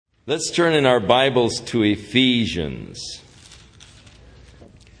Let's turn in our Bibles to Ephesians.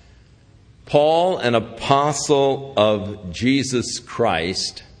 Paul, an apostle of Jesus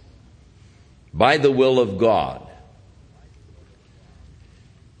Christ, by the will of God.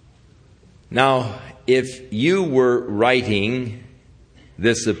 Now, if you were writing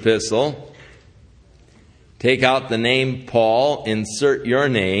this epistle, take out the name Paul, insert your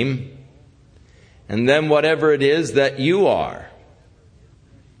name, and then whatever it is that you are.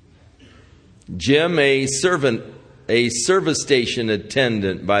 Jim, a service station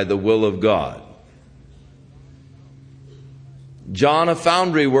attendant by the will of God. John, a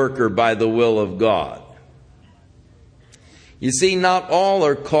foundry worker by the will of God. You see, not all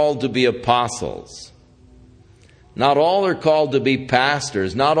are called to be apostles. Not all are called to be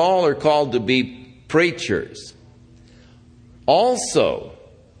pastors. Not all are called to be preachers. Also,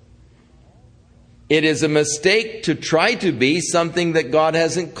 it is a mistake to try to be something that God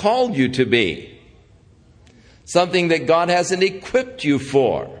hasn't called you to be. Something that God hasn't equipped you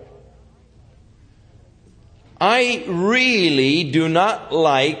for. I really do not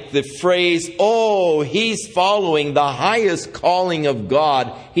like the phrase, oh, he's following the highest calling of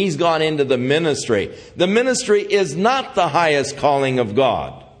God. He's gone into the ministry. The ministry is not the highest calling of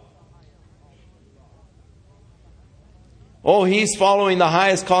God. Oh, he's following the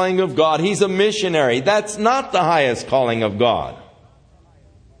highest calling of God. He's a missionary. That's not the highest calling of God.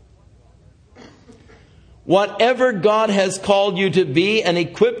 Whatever God has called you to be and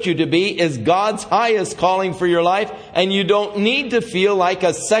equipped you to be is God's highest calling for your life, and you don't need to feel like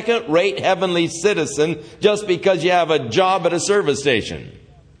a second-rate heavenly citizen just because you have a job at a service station,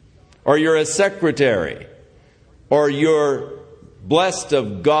 or you're a secretary, or you're blessed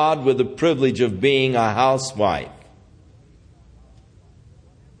of God with the privilege of being a housewife.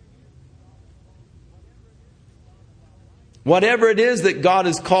 Whatever it is that God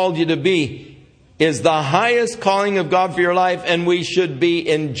has called you to be is the highest calling of God for your life, and we should be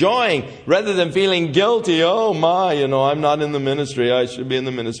enjoying rather than feeling guilty. Oh my, I'm not in the ministry. I should be in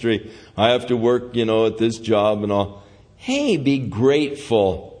the ministry. I have to work, at this job and all. Hey, be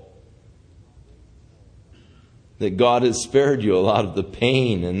grateful that God has spared you a lot of the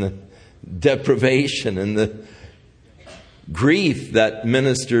pain and the deprivation and the grief that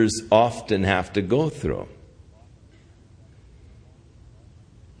ministers often have to go through.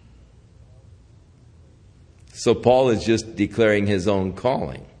 So Paul is just declaring his own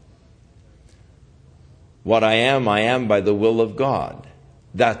calling. What I am by the will of God.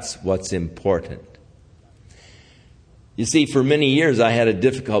 That's what's important. You see, for many years I had a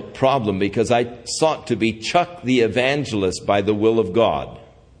difficult problem because I sought to be Chuck the evangelist by the will of God.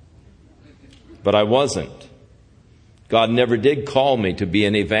 But I wasn't. God never did call me to be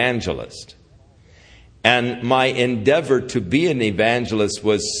an evangelist. And my endeavor to be an evangelist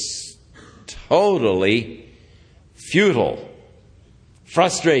was totally futile,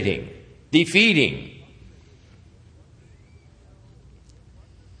 frustrating, defeating.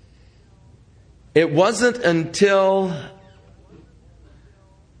 It wasn't until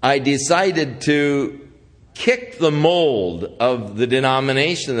I decided to kick the mold of the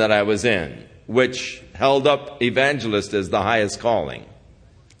denomination that I was in, which held up evangelist as the highest calling,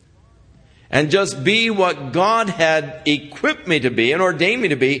 and just be what God had equipped me to be and ordained me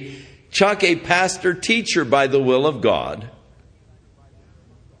to be, Chuck, a pastor teacher by the will of God,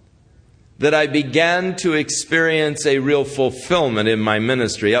 that I began to experience a real fulfillment in my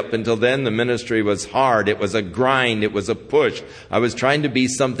ministry. Up until then, the ministry was hard. It was a grind. It was a push. I was trying to be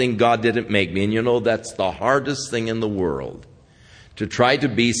something God didn't make me. And that's the hardest thing in the world, to try to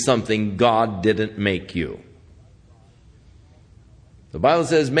be something God didn't make you. The Bible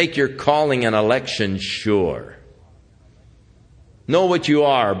says, make your calling and election sure. Know what you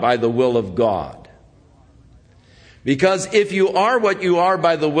are by the will of God. Because if you are what you are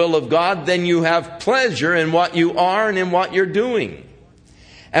by the will of God, then you have pleasure in what you are and in what you're doing.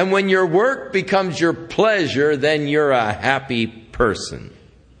 And when your work becomes your pleasure, then you're a happy person.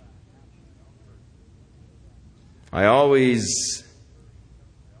 I always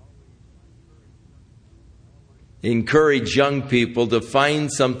encourage young people to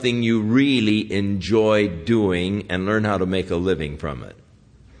find something you really enjoy doing and learn how to make a living from it.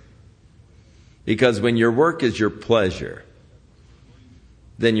 Because when your work is your pleasure,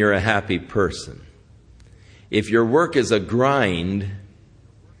 then you're a happy person. If your work is a grind,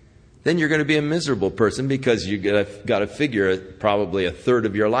 then you're going to be a miserable person, because you've got to figure probably a third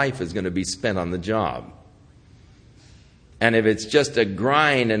of your life is going to be spent on the job. And if it's just a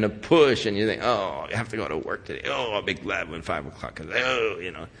grind and a push and you think, oh, I have to go to work today. Oh, I'll be glad when 5 o'clock comes.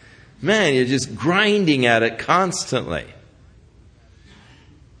 Oh, man, you're just grinding at it constantly.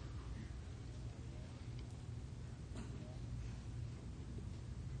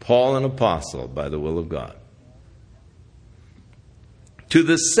 Paul, an apostle by the will of God. To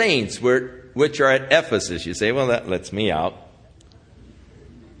the saints which are at Ephesus. You say, well, that lets me out.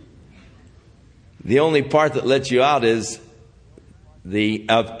 The only part that lets you out is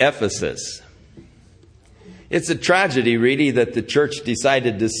of Ephesus. It's a tragedy, really, that the church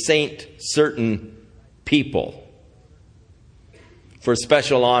decided to saint certain people for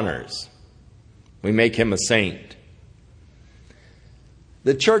special honors. We make him a saint.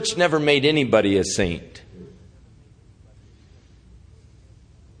 The church never made anybody a saint.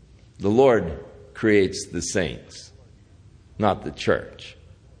 The Lord creates the saints, not the church.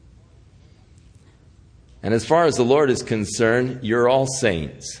 And as far as the Lord is concerned, you're all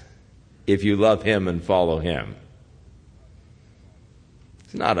saints if you love him and follow him.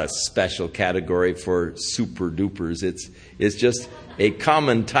 It's not a special category for super dupers. It's just a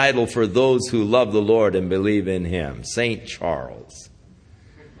common title for those who love the Lord and believe in him. Saint Charles.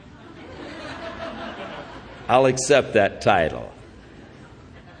 I'll accept that title.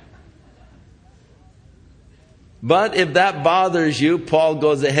 But if that bothers you, Paul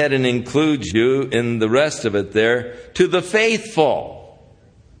goes ahead and includes you in the rest of it there. To the faithful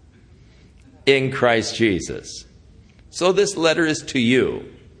in Christ Jesus. So this letter is to you.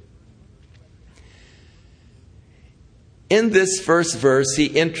 In this first verse, he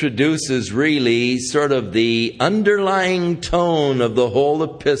introduces really sort of the underlying tone of the whole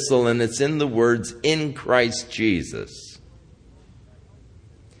epistle, and it's in the words, in Christ Jesus.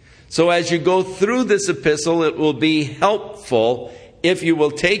 So as you go through this epistle, it will be helpful if you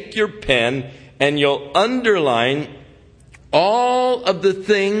will take your pen and you'll underline all of the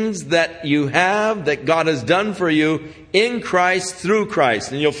things that you have, that God has done for you in Christ, through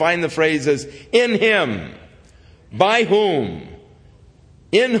Christ. And you'll find the phrases, in him, by whom,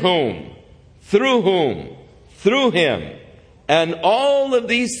 in whom, through him. And all of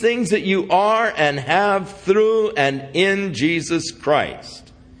these things that you are and have through and in Jesus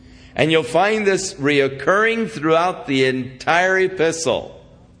Christ. And you'll find this reoccurring throughout the entire epistle.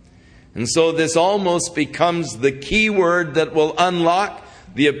 And so this almost becomes the key word that will unlock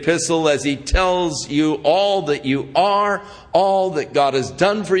the epistle as he tells you all that you are, all that God has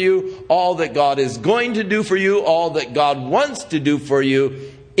done for you, all that God is going to do for you, all that God wants to do for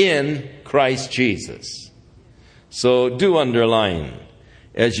you in Christ Jesus. So do underline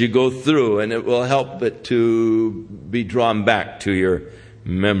as you go through, and it will help it to be drawn back to your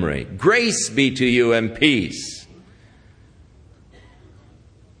memory. Grace be to you and peace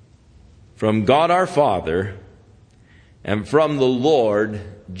from God our Father and from the Lord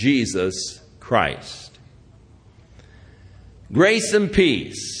Jesus Christ. Grace and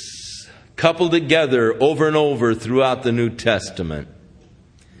peace coupled together over and over throughout the New Testament.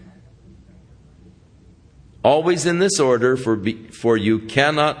 Always in this order, for you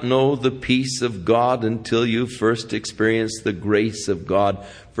cannot know the peace of God until you first experience the grace of God.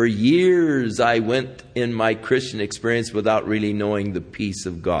 For years I went in my Christian experience without really knowing the peace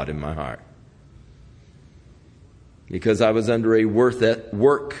of God in my heart. Because I was under a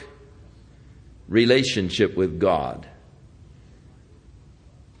work relationship with God.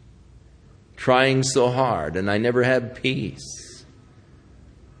 Trying so hard, and I never had peace.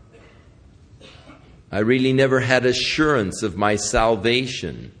 I really never had assurance of my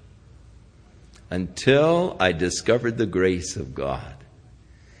salvation until I discovered the grace of God.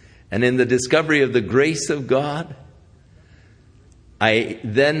 And in the discovery of the grace of God, I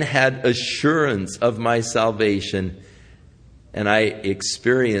then had assurance of my salvation, and I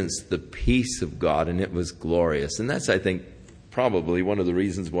experienced the peace of God, and it was glorious. And that's, I think, probably one of the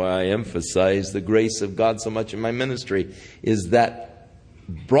reasons why I emphasize the grace of God so much in my ministry, is that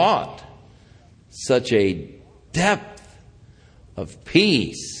brought such a depth of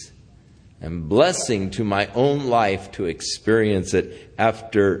peace and blessing to my own life to experience it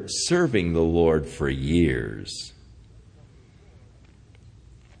after serving the Lord for years.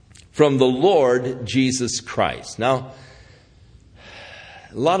 From the Lord Jesus Christ. Now,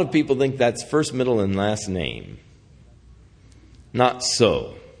 a lot of people think that's first, middle, and last name. Not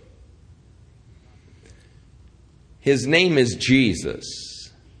so. His name is Jesus.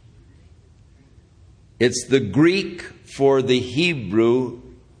 It's the Greek for the Hebrew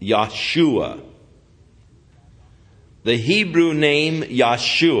Yeshua. The Hebrew name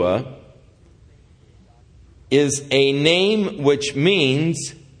Yeshua is a name which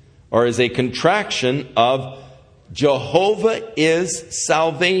means, or is a contraction of Jehovah is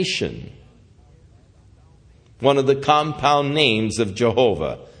salvation. One of the compound names of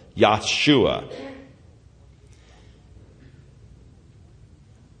Jehovah, Yeshua.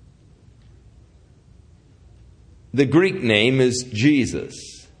 The Greek name is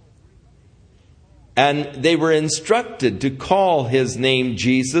Jesus. And they were instructed to call his name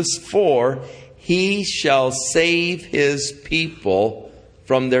Jesus, for he shall save his people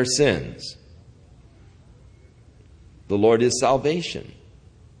from their sins. The Lord is salvation.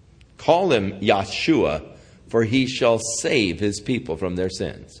 Call him Yeshua, for he shall save his people from their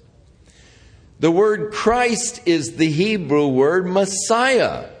sins. The word Christ is the Hebrew word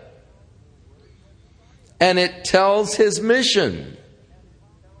Messiah. And it tells his mission.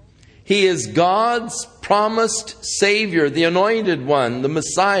 He is God's promised Savior, the Anointed One, the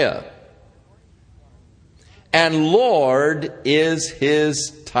Messiah. And Lord is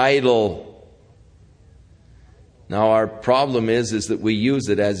his title. Now our problem is that we use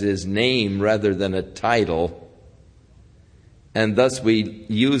it as his name rather than a title. And thus we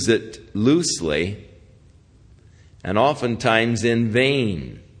use it loosely and oftentimes in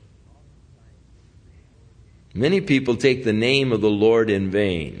vain. Many people take the name of the Lord in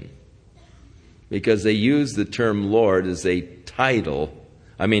vain because they use the term Lord as a title,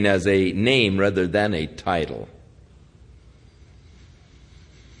 as a name rather than a title.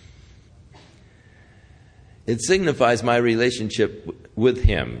 It signifies my relationship with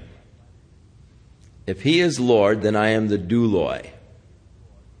him. If he is Lord, then I am the douloi.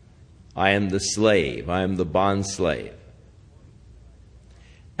 I am the slave. I am the bondslave.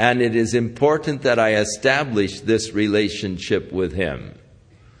 And it is important that I establish this relationship with him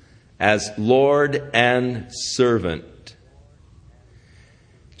as Lord and servant.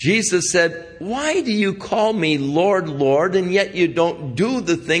 Jesus said, "Why do you call me Lord, Lord, and yet you don't do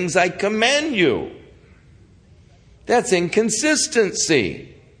the things I command you?" That's inconsistency.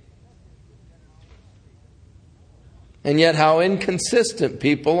 And yet how inconsistent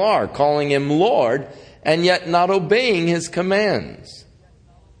people are, calling him Lord and yet not obeying his commands.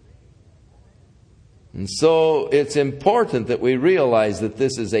 And so it's important that we realize that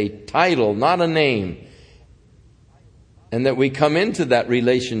this is a title, not a name, and that we come into that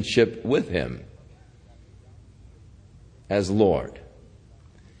relationship with him as Lord.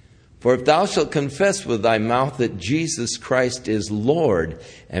 For if thou shalt confess with thy mouth that Jesus Christ is Lord,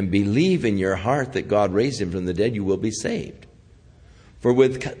 and believe in your heart that God raised him from the dead, you will be saved. For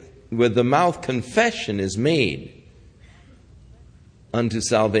with the mouth confession is made unto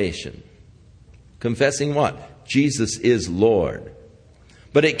salvation. Confessing what? Jesus is Lord.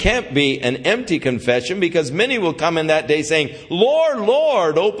 But it can't be an empty confession, because many will come in that day saying, "Lord,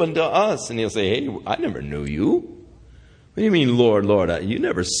 Lord, open to us." And he'll say, "Hey, I never knew you." "What do you mean, Lord, Lord? You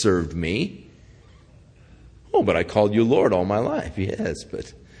never served me." "Oh, but I called you Lord all my life." "Yes,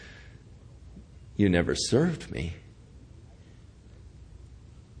 but you never served me."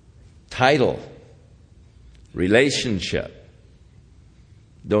 Title, relationship.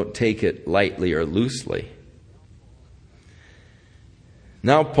 Don't take it lightly or loosely.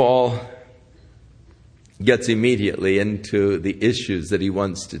 Now Paul gets immediately into the issues that he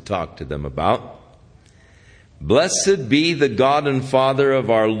wants to talk to them about. "Blessed be the God and Father of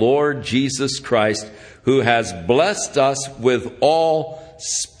our Lord Jesus Christ, who has blessed us with all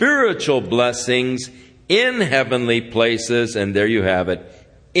spiritual blessings in heavenly places," and there you have it,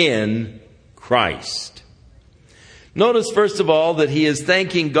 in Christ. Notice, first of all, that he is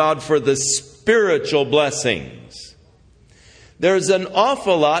thanking God for the spiritual blessings. There's an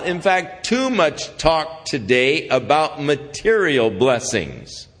awful lot, in fact, too much talk today about material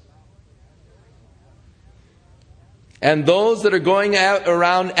blessings. And those that are going out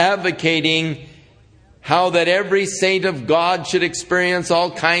around advocating how that every saint of God should experience all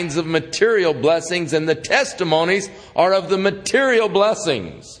kinds of material blessings, and the testimonies are of the material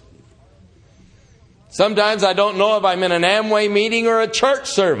blessings. Sometimes I don't know if I'm in an Amway meeting or a church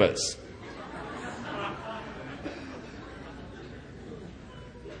service.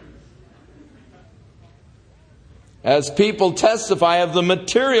 As people testify of the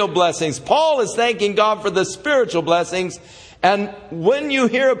material blessings, Paul is thanking God for the spiritual blessings. And when you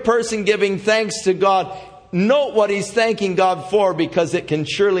hear a person giving thanks to God, note what he's thanking God for, because it can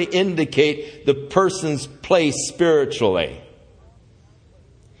surely indicate the person's place spiritually.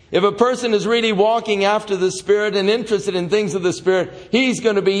 If a person is really walking after the Spirit and interested in things of the Spirit, he's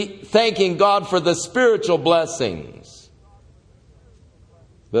going to be thanking God for the spiritual blessings.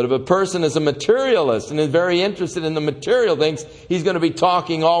 But if a person is a materialist and is very interested in the material things, he's going to be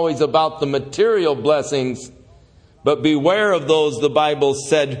talking always about the material blessings. But beware of those, the Bible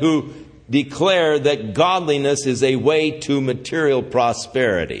said, who declare that godliness is a way to material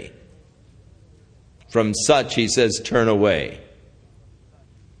prosperity. From such, he says, turn away.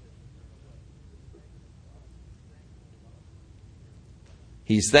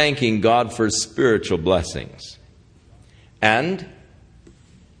 He's thanking God for spiritual blessings. And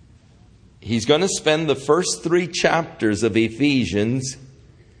he's going to spend the first 3 chapters of Ephesians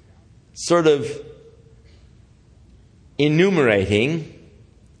sort of enumerating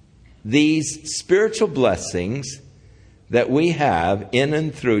these spiritual blessings that we have in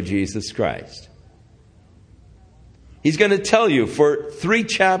and through Jesus Christ. He's going to tell you for 3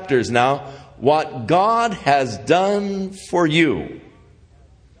 chapters now what God has done for you.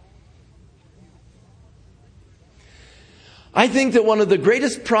 I think that one of the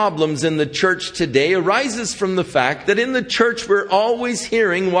greatest problems in the church today arises from the fact that in the church we're always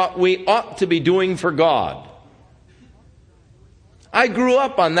hearing what we ought to be doing for God. I grew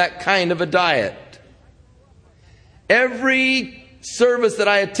up on that kind of a diet. Every service that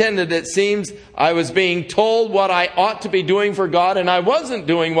I attended, it seems, I was being told what I ought to be doing for God, and I wasn't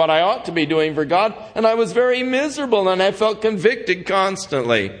doing what I ought to be doing for God, and I was very miserable, and I felt convicted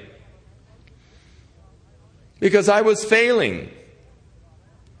constantly because I was failing.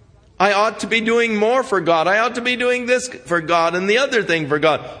 I ought to be doing more for God. I ought to be doing this for God and the other thing for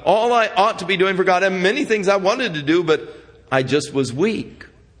God. All I ought to be doing for God, and many things I wanted to do, but I just was weak.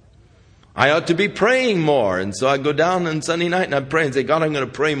 I ought to be praying more. And so I'd go down on Sunday night and I'd pray and say, God, I'm going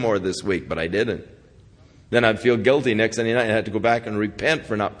to pray more this week. But I didn't. Then I'd feel guilty next Sunday night and I had to go back and repent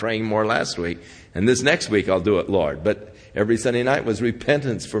for not praying more last week. And this next week I'll do it, Lord. But every Sunday night was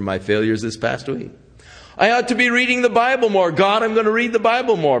repentance for my failures this past week. I ought to be reading the Bible more. God, I'm going to read the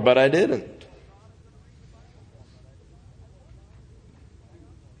Bible more. But I didn't.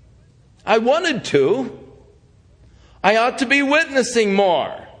 I wanted to. I ought to be witnessing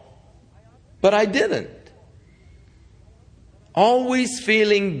more. But I didn't. Always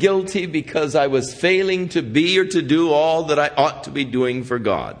feeling guilty because I was failing to be or to do all that I ought to be doing for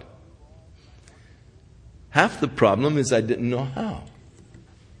God. Half the problem is I didn't know how.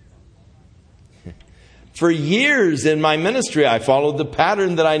 For years in my ministry, I followed the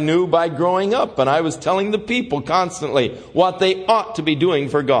pattern that I knew by growing up, and I was telling the people constantly what they ought to be doing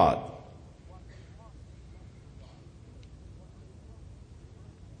for God.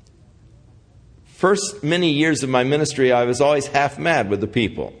 First many years of my ministry, I was always half mad with the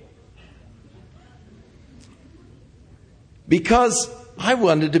people. Because I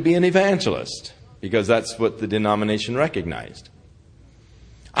wanted to be an evangelist. Because that's what the denomination recognized.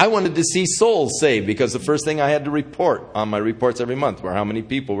 I wanted to see souls saved. Because the first thing I had to report on my reports every month were how many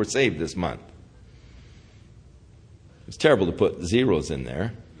people were saved this month. It's terrible to put zeros in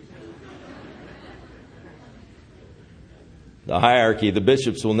there. The hierarchy, the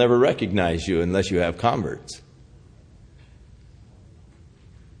bishops will never recognize you unless you have converts.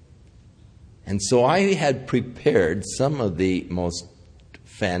 And so I had prepared some of the most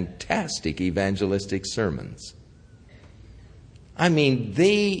fantastic evangelistic sermons. I mean,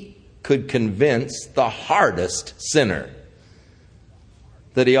 they could convince the hardest sinner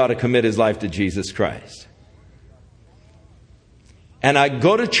that he ought to commit his life to Jesus Christ. And I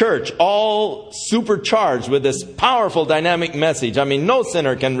go to church all supercharged with this powerful dynamic message. I mean, no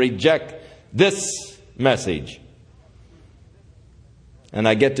sinner can reject this message. And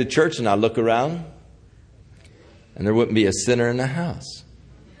I get to church and I look around and there wouldn't be a sinner in the house.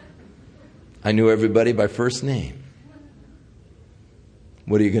 I knew everybody by first name.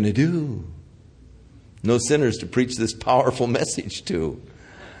 What are you going to do? No sinners to preach this powerful message to.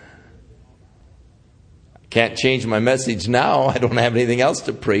 Can't change my message now. I don't have anything else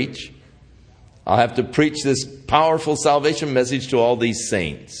to preach. I'll have to preach this powerful salvation message to all these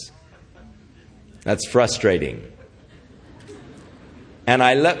saints. That's frustrating. And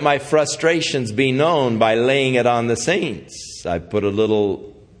I let my frustrations be known by laying it on the saints. I put a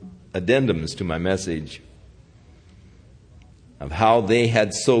little addendums to my message of how they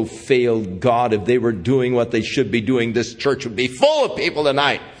had so failed God. If they were doing what they should be doing, this church would be full of people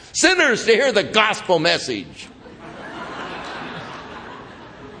tonight. Sinners to hear the gospel message.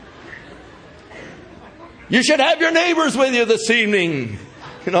 You should have your neighbors with you this evening.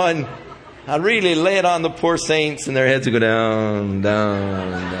 You know, and I really lay it on the poor saints and their heads would go down,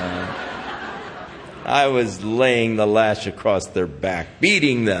 down, down. I was laying the lash across their back,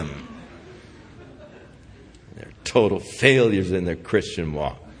 beating them. They're total failures in their Christian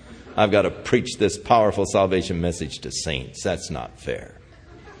walk. I've got to preach this powerful salvation message to saints. That's not fair.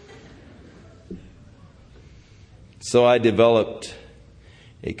 So I developed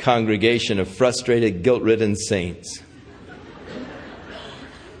a congregation of frustrated, guilt-ridden saints.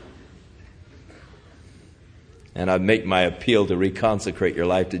 And I'd make my appeal to reconsecrate your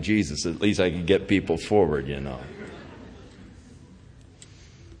life to Jesus. At least I could get people forward, you know.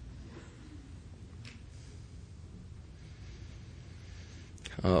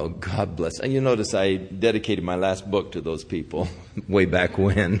 Oh, God bless. And you notice I dedicated my last book to those people way back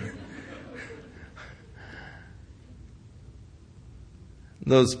when.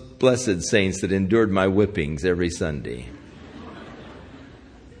 Those blessed saints that endured my whippings every Sunday.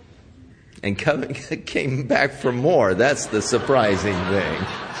 And came back for more. That's the surprising thing.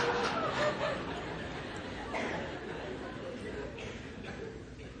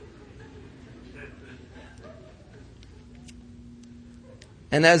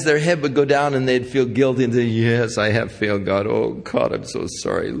 And as their head would go down and they'd feel guilty and say, yes, I have failed God. Oh, God, I'm so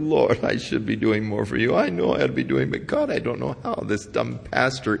sorry. Lord, I should be doing more for you. I know I ought to be doing, but God, I don't know how. This dumb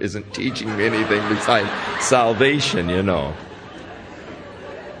pastor isn't teaching me anything besides salvation, you know.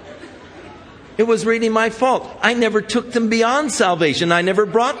 It was really my fault. I never took them beyond salvation. I never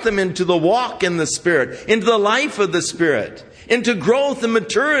brought them into the walk in the Spirit, into the life of the Spirit, into growth and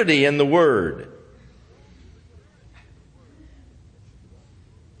maturity in the Word.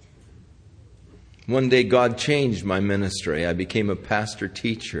 One day God changed my ministry. I became a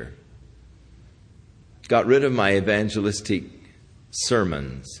pastor-teacher. Got rid of my evangelistic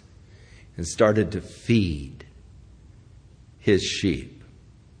sermons and started to feed His sheep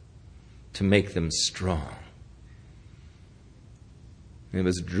to make them strong. It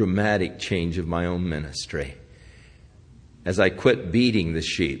was a dramatic change of my own ministry. As I quit beating the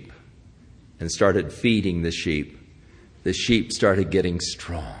sheep and started feeding the sheep started getting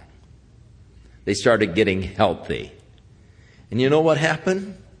strong. They started getting healthy. And you know what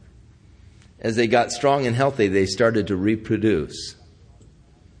happened? As they got strong and healthy, they started to reproduce.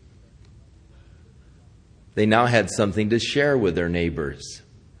 They now had something to share with their neighbors.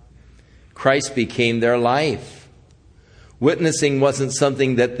 Christ became their life. Witnessing wasn't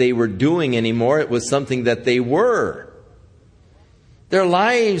something that they were doing anymore. It was something that they were. Their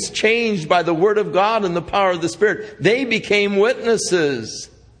lives changed by the Word of God and the power of the Spirit. They became witnesses.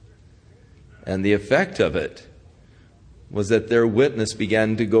 And the effect of it was that their witness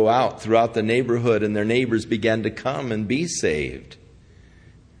began to go out throughout the neighborhood, and their neighbors began to come and be saved.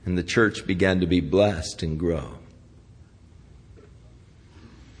 And the church began to be blessed and grow.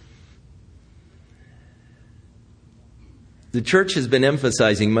 The church has been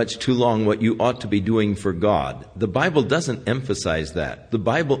emphasizing much too long what you ought to be doing for God. The Bible doesn't emphasize that. The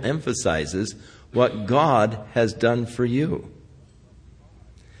Bible emphasizes what God has done for you.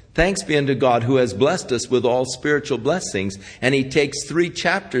 Thanks be unto God who has blessed us with all spiritual blessings. And He takes 3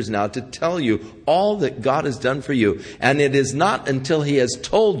 chapters now to tell you all that God has done for you. And it is not until He has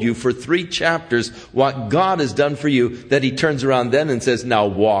told you for 3 chapters what God has done for you that He turns around then and says, now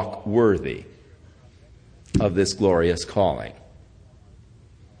walk worthy of this glorious calling.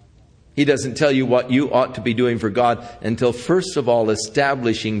 He doesn't tell you what you ought to be doing for God until first of all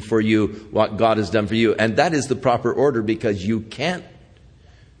establishing for you what God has done for you. And that is the proper order, because you can't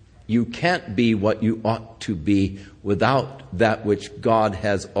be what you ought to be without that which God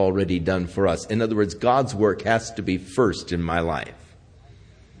has already done for us. In other words, God's work has to be first in my life.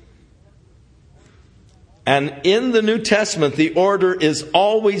 And in the New Testament, the order is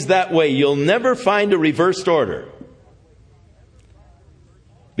always that way. You'll never find a reversed order.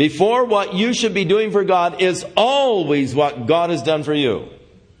 Before what you should be doing for God is always what God has done for you.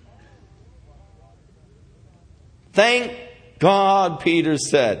 Thank God, Peter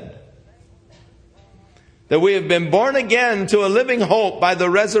said, that we have been born again to a living hope by the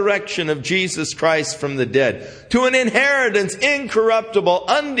resurrection of Jesus Christ from the dead, to an inheritance incorruptible,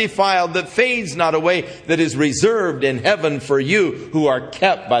 undefiled, that fades not away, that is reserved in heaven for you who are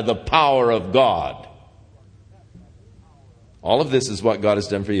kept by the power of God. All of this is what God has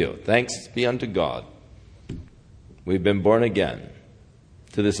done for you. Thanks be unto God. We've been born again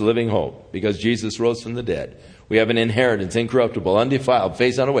to this living hope because Jesus rose from the dead. We have an inheritance, incorruptible, undefiled,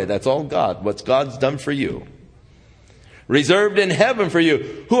 fades not away. That's all God. What's God's done for you. Reserved in heaven for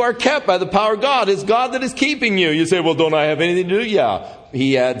you, who are kept by the power of God. It's God that is keeping you. You say, well, don't I have anything to do? Yeah.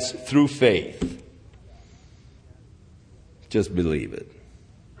 He adds, through faith. Just believe it.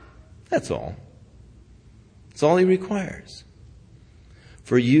 That's all. That's all He requires.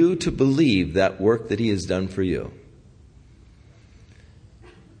 For you to believe that work that He has done for you.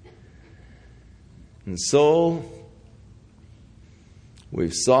 And so,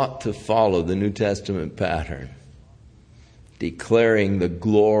 we've sought to follow the New Testament pattern, declaring the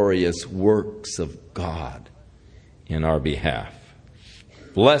glorious works of God in our behalf.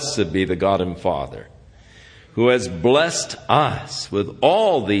 Blessed be the God and Father, who has blessed us with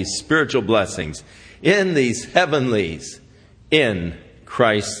all these spiritual blessings in these heavenlies in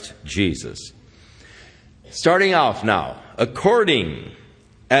Christ Jesus. Starting off now, according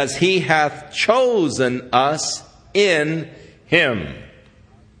as He hath chosen us in Him.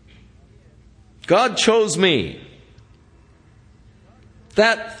 God chose me.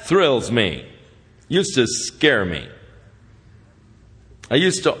 That thrills me. Used to scare me. I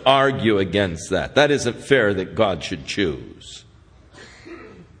used to argue against that. That isn't fair that God should choose.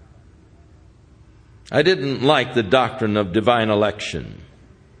 I didn't like the doctrine of divine election.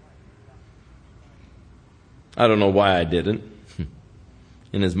 I don't know why I didn't,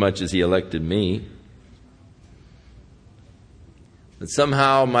 inasmuch as He elected me. But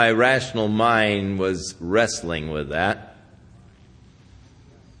somehow my rational mind was wrestling with that.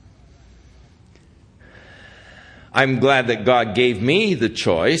 I'm glad that God gave me the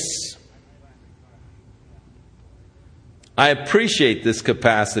choice. I appreciate this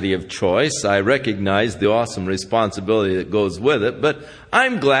capacity of choice. I recognize the awesome responsibility that goes with it, but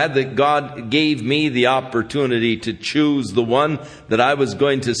I'm glad that God gave me the opportunity to choose the one that I was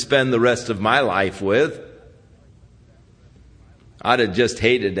going to spend the rest of my life with. I'd have just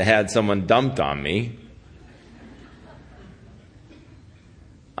hated to have someone dumped on me.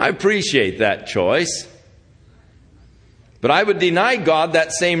 I appreciate that choice. But I would deny God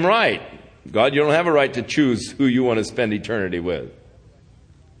that same right. God, you don't have a right to choose who you want to spend eternity with.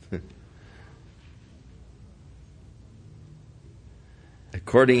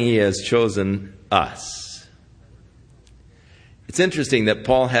 According He has chosen us. It's interesting that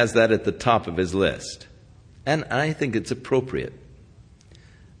Paul has that at the top of his list. And I think it's appropriate.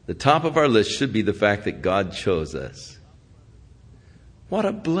 The top of our list should be the fact that God chose us. What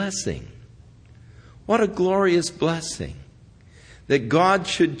a blessing. What a glorious blessing. That God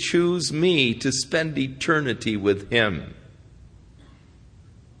should choose me to spend eternity with Him.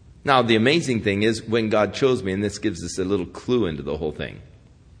 Now, the amazing thing is when God chose me, and this gives us a little clue into the whole thing.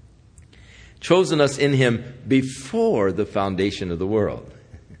 Chosen us in Him before the foundation of the world.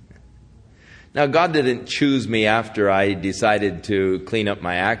 Now, God didn't choose me after I decided to clean up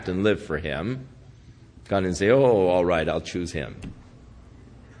my act and live for Him. God didn't say, oh, all right, I'll choose him.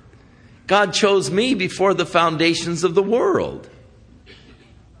 God chose me before the foundations of the world.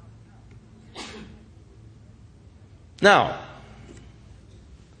 Now,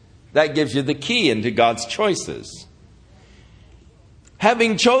 that gives you the key into God's choices.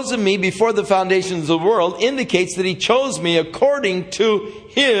 Having chosen me before the foundations of the world indicates that He chose me according to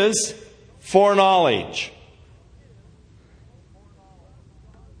His foreknowledge.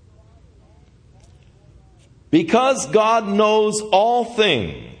 Because God knows all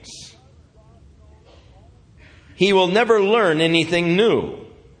things, He will never learn anything new.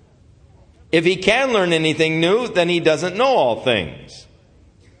 If He can learn anything new, then He doesn't know all things.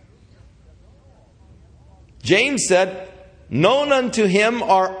 James said, known unto Him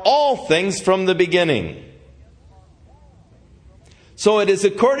are all things from the beginning. So it is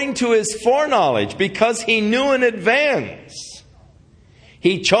according to His foreknowledge, because He knew in advance.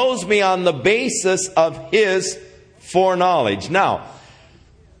 He chose me on the basis of His foreknowledge. Now,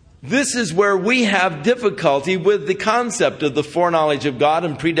 this is where we have difficulty with the concept of the foreknowledge of God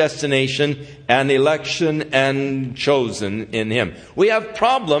and predestination and election and chosen in Him. We have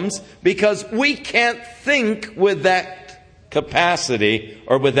problems because we can't think with that capacity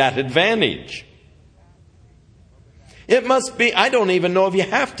or with that advantage. It must be, I don't even know if you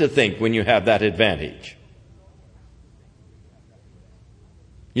have to think when you have that advantage.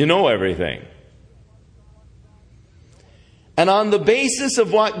 You know everything. And on the basis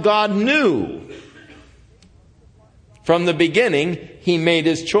of what God knew from the beginning, He made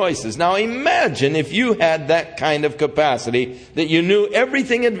His choices. Now imagine if you had that kind of capacity, that you knew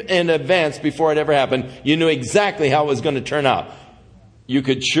everything in advance before it ever happened. You knew exactly how it was going to turn out. You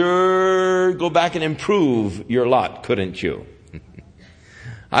could sure go back and improve your lot, couldn't you?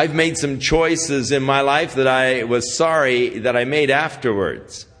 I've made some choices in my life that I was sorry that I made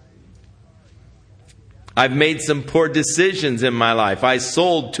afterwards. I've made some poor decisions in my life. I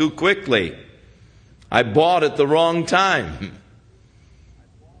sold too quickly. I bought at the wrong time.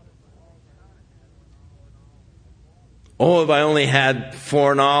 Oh, if I only had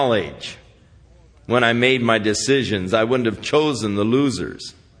foreknowledge when I made my decisions, I wouldn't have chosen the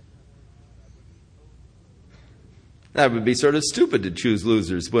losers. That would be sort of stupid to choose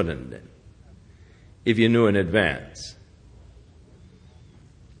losers, wouldn't it? If you knew in advance.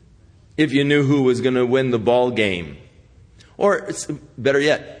 If you knew who was going to win the ball game. Or, better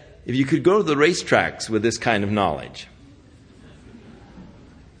yet, if you could go to the racetracks with this kind of knowledge.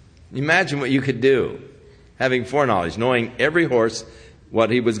 Imagine what you could do, having foreknowledge, knowing every horse, what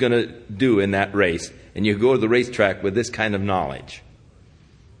he was going to do in that race. And you go to the racetrack with this kind of knowledge.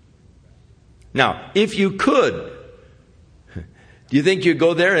 Now, if you could, do you think you'd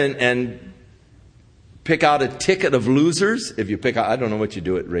go there and pick out a ticket of losers? If you pick out, I don't know what you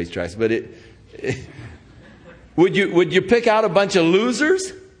do at racetracks, but would you pick out a bunch of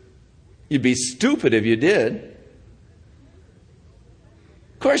losers? You'd be stupid if you did.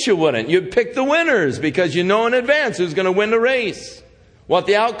 course you wouldn't. You'd pick the winners because you know in advance who's going to win the race, what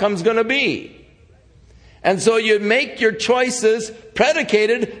the outcome's going to be. And so you make your choices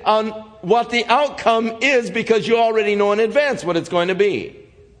predicated on what the outcome is because you already know in advance what it's going to be.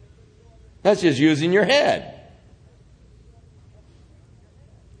 That's just using your head.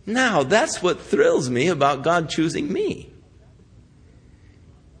 Now, that's what thrills me about God choosing me.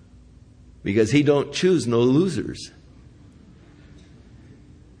 Because He don't choose no losers.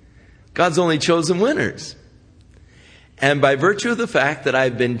 God's only chosen winners. And by virtue of the fact that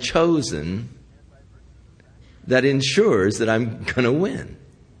I've been chosen, that ensures that I'm going to win.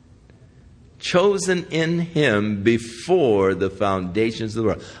 Chosen in Him before the foundations of the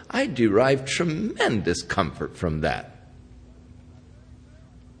world. I derive tremendous comfort from that.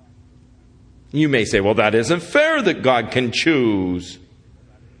 You may say, well, that isn't fair that God can choose.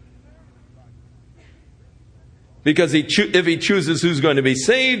 Because if He chooses who's going to be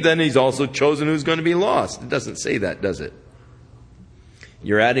saved, then He's also chosen who's going to be lost. It doesn't say that, does it?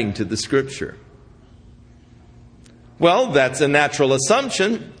 You're adding to the Scripture. Well, that's a natural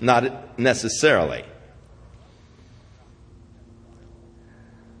assumption, not necessarily.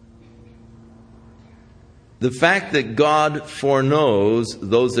 The fact that God foreknows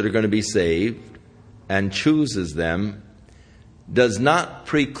those that are going to be saved and chooses them does not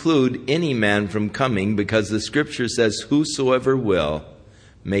preclude any man from coming, because the Scripture says, whosoever will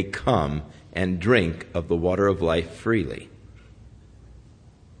may come and drink of the water of life freely.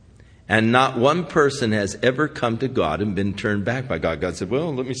 And not one person has ever come to God and been turned back by God. God said,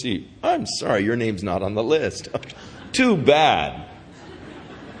 well, let me see. I'm sorry, your name's not on the list. Too bad.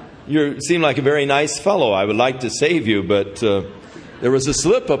 You seem like a very nice fellow. I would like to save you, but there was a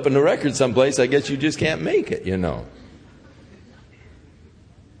slip up in the record someplace. I guess you just can't make it, you know.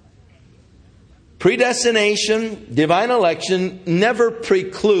 Predestination, divine election, never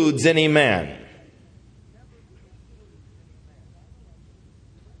precludes any man.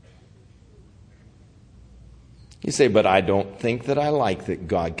 You say, but I don't think that I like that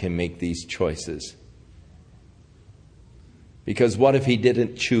God can make these choices. Because what if He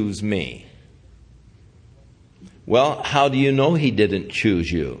didn't choose me? Well, how do you know He didn't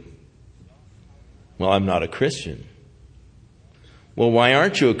choose you? Well, I'm not a Christian. Well, why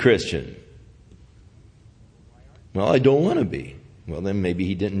aren't you a Christian? Well, I don't want to be. Well, then maybe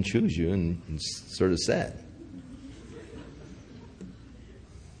He didn't choose you, and it's sort of sad.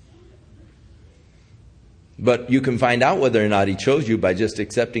 But you can find out whether or not He chose you by just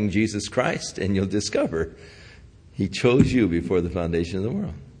accepting Jesus Christ, and you'll discover He chose you before the foundation of the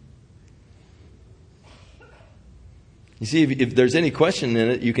world. You see, if there's any question in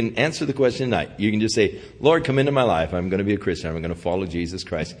it, you can answer the question tonight. You can just say, Lord, come into my life. I'm going to be a Christian. I'm going to follow Jesus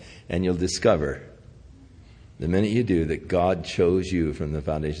Christ. And you'll discover, the minute you do, that God chose you from the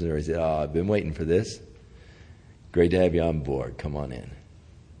foundation of the world. You say, oh, I've been waiting for this. Great to have you on board. Come on in.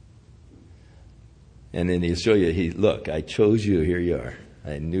 And then He'll show you, look, I chose you. Here you are.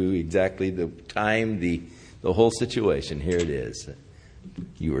 I knew exactly the time, the whole situation. Here it is.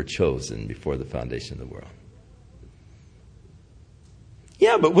 You were chosen before the foundation of the world.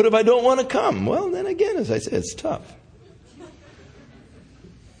 Yeah, but what if I don't want to come? Well, then again, as I said, it's tough.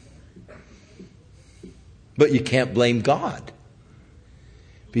 But you can't blame God,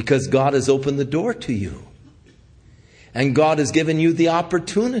 because God has opened the door to you. And God has given you the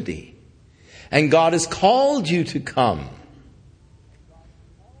opportunity. And God has called you to come.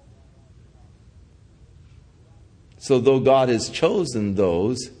 So though God has chosen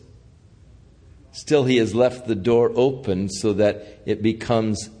those, still He has left the door open so that it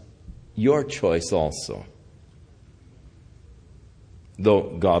becomes your choice also.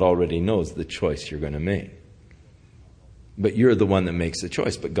 Though God already knows the choice you're going to make. But you're the one that makes the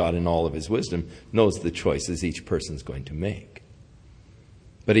choice. But God, in all of His wisdom, knows the choices each person's going to make.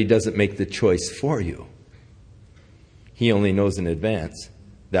 But He doesn't make the choice for you. He only knows in advance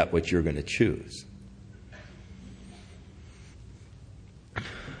that what you're going to choose.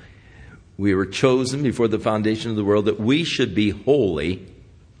 We were chosen before the foundation of the world that we should be holy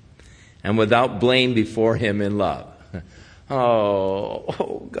and without blame before Him in love.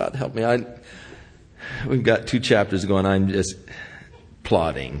 Oh, God help me. We've got 2 chapters going. I'm just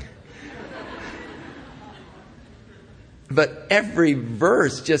plodding. But every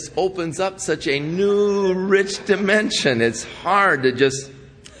verse just opens up such a new, rich dimension. It's hard to just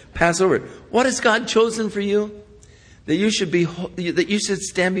pass over it. What has God chosen for you? That you should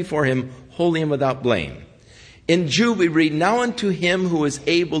stand before Him holy and without blame. In Jude we read, now unto Him who is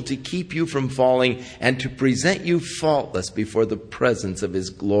able to keep you from falling and to present you faultless before the presence of His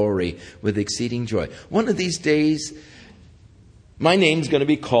glory with exceeding joy. One of these days, my name's going to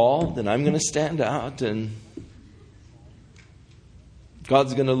be called, and I'm going to stand out, and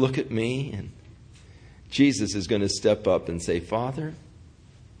God's going to look at me, and Jesus is going to step up and say, Father,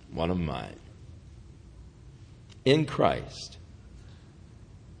 one of mine. In Christ.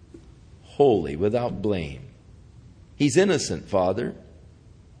 Holy, without blame. He's innocent, Father.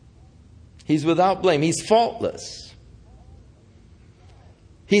 He's without blame. He's faultless.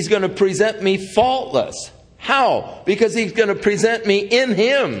 He's going to present me faultless. How? Because He's going to present me in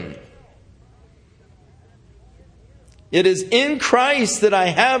Him. It is in Christ that I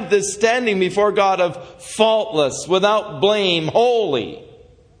have this standing before God of faultless, without blame, holy.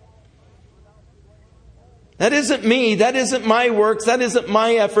 That isn't me. That isn't my works. That isn't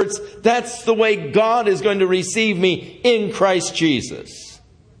my efforts. That's the way God is going to receive me in Christ Jesus.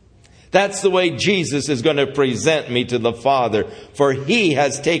 That's the way Jesus is going to present me to the Father. For He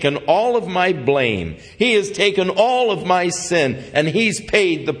has taken all of my blame. He has taken all of my sin. And He's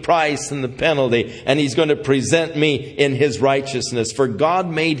paid the price and the penalty. And He's going to present me in His righteousness. For God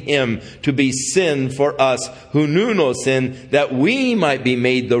made Him to be sin for us who knew no sin, that we might be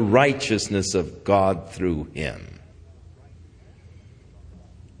made the righteousness of God through Him.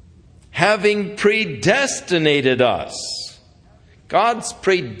 Having predestinated us. God's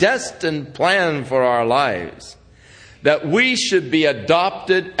predestined plan for our lives, that we should be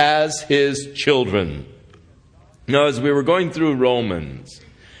adopted as His children. Now, as we were going through Romans,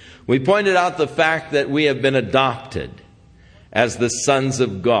 we pointed out the fact that we have been adopted as the sons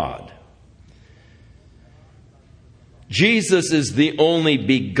of God. Jesus is the only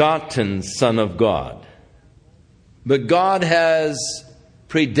begotten Son of God. But God has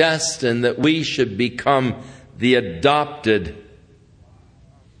predestined that we should become the adopted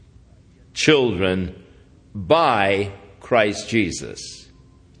children by Christ Jesus,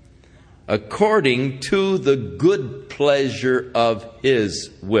 according to the good pleasure of His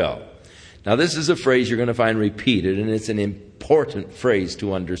will. Now, this is a phrase you're going to find repeated, and it's an important phrase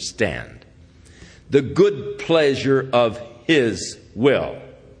to understand. The good pleasure of His will.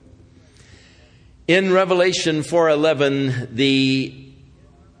 In Revelation 4:11, the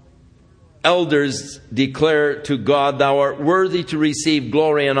elders declare to God, Thou art worthy to receive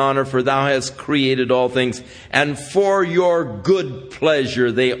glory and honor, for Thou hast created all things, and for Your good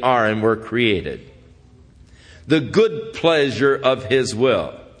pleasure they are and were created. The good pleasure of His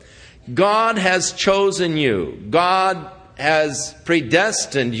will. God has chosen you. God has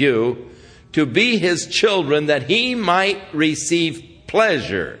predestined you to be His children, that He might receive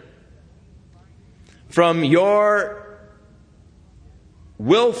pleasure from your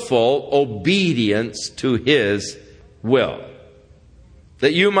willful obedience to His will.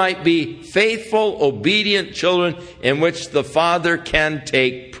 That you might be faithful, obedient children in which the Father can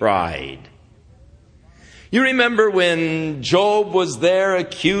take pride. You remember when Job was there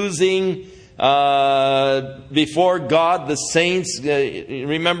accusing before God the saints?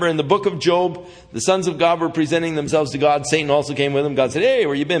 Remember in the book of Job, the sons of God were presenting themselves to God. Satan also came with them. God said, Hey,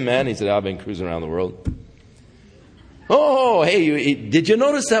 where you been, man? He said, I've been cruising around the world. Oh, hey, did you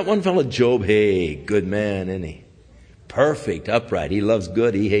notice that one fellow, Job? Hey, good man, isn't he? Perfect, upright. He loves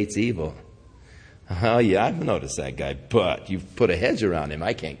good. He hates evil. Oh, yeah, I've noticed that guy. But you've put a hedge around him.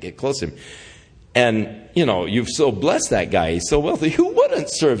 I can't get close to him. And, you've so blessed that guy. He's so wealthy. Who wouldn't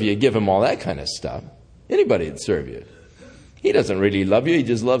serve you? Give him all that kind of stuff. Anybody would serve you. He doesn't really love you. He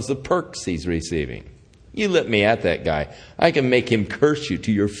just loves the perks he's receiving. You let me at that guy. I can make him curse you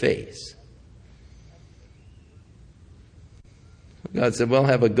to your face. God said, well,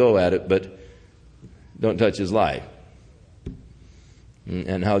 have a go at it, but don't touch his life.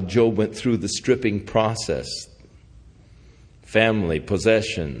 And how Job went through the stripping process. Family,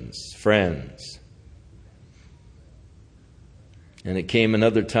 possessions, friends. And it came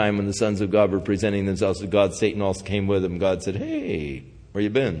another time when the sons of God were presenting themselves to God. Satan also came with them. God said, hey, where you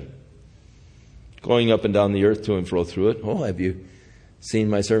been? Going up and down the earth to and fro through it. Oh, have you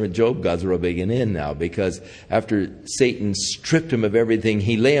seen my servant Job? God's rubbing it in now, because after Satan stripped him of everything,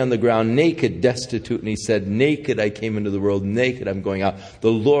 he lay on the ground naked, destitute, and he said, naked I came into the world, naked I'm going out.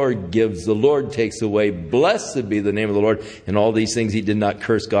 The Lord gives, the Lord takes away. Blessed be the name of the Lord. And all these things he did not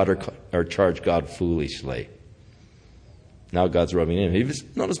curse God or charge God foolishly. Now God's rubbing it in. He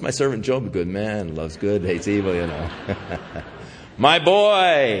just noticed my servant Job, a good man, loves good, hates evil, My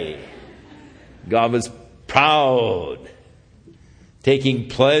boy. God was proud, taking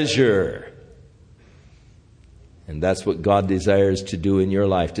pleasure. And that's what God desires to do in your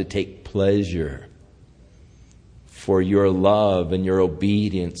life, to take pleasure for your love and your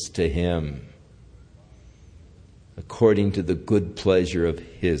obedience to Him, according to the good pleasure of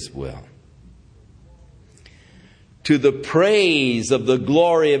His will. to the praise of the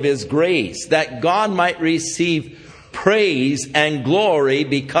glory of His grace, that God might receive praise and glory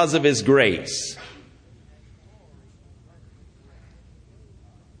because of His grace.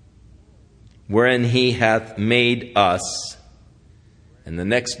 Wherein He hath made us, and the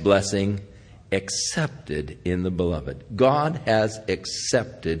next blessing, accepted in the beloved. God has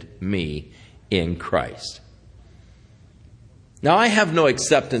accepted me in Christ. Now, I have no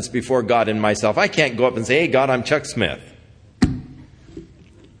acceptance before God in myself. I can't go up and say, "Hey, God, I'm Chuck Smith.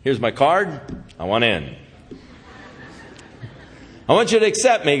 Here's my card. I want in. I want you to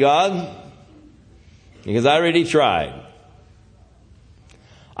accept me, God, because I already tried."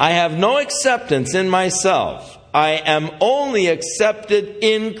 I have no acceptance in myself. I am only accepted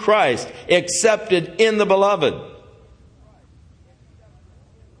in Christ, accepted in the beloved.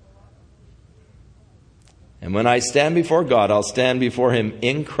 And when I stand before God, I'll stand before Him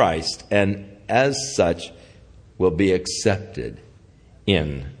in Christ, and as such will be accepted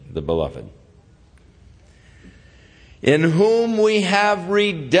in the beloved. In whom we have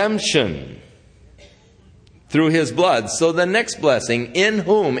redemption through His blood. So the next blessing, in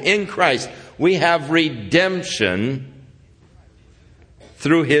whom, in Christ, we have redemption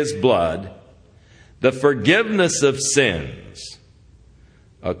through His blood, the forgiveness of sins,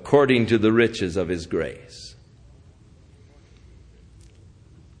 according to the riches of His grace.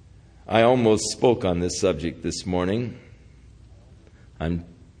 I almost spoke on this subject this morning. I'm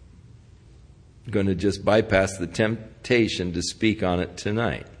going to just bypass the temptation to speak on it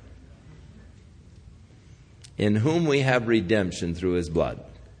tonight. In whom we have redemption through His blood.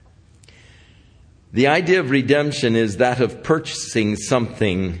 The idea of redemption is that of purchasing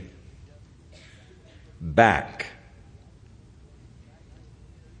something back.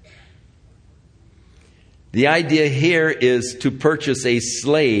 The idea here is to purchase a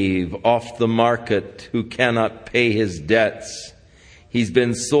slave off the market who cannot pay his debts. He's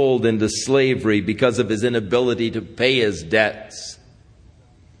been sold into slavery because of his inability to pay his debts.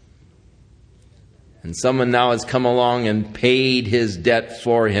 And someone now has come along and paid his debt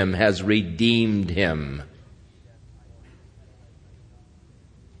for him, has redeemed him.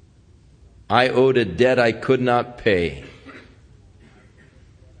 I owed a debt I could not pay.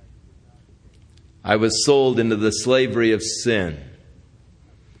 I was sold into the slavery of sin.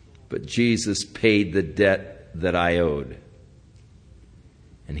 But Jesus paid the debt that I owed.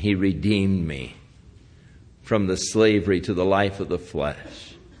 And He redeemed me from the slavery to the life of the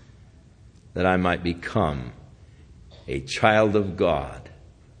flesh, that I might become a child of God,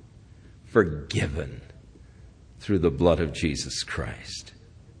 forgiven through the blood of Jesus Christ.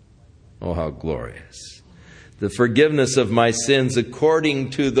 Oh, how glorious. The forgiveness of my sins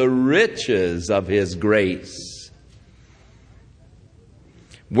according to the riches of His grace,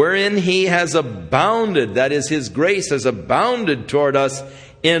 wherein He has abounded, that is, His grace has abounded toward us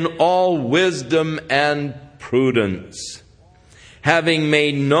in all wisdom and prudence, having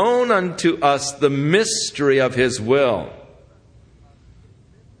made known unto us the mystery of His will,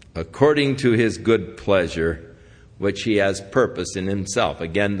 according to His good pleasure, which He has purposed in Himself.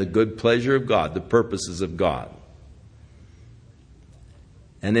 Again, the good pleasure of God, the purposes of God.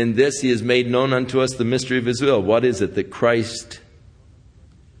 And in this He has made known unto us the mystery of His will. What is it? That Christ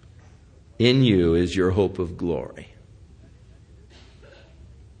in you is your hope of glory.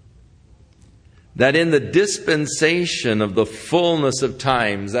 That in the dispensation of the fullness of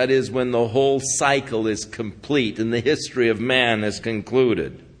times, that is, when the whole cycle is complete and the history of man is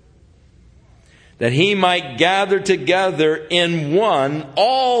concluded, that He might gather together in one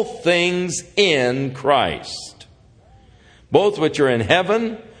all things in Christ, both which are in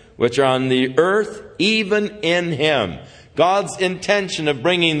heaven, which are on the earth, even in Him. God's intention of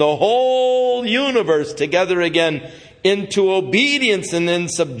bringing the whole universe together again into obedience and in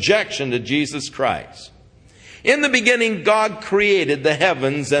subjection to Jesus Christ. In the beginning, God created the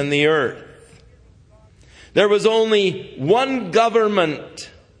heavens and the earth. There was only one government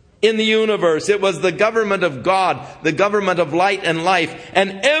in the universe. It was the government of God, the government of light and life.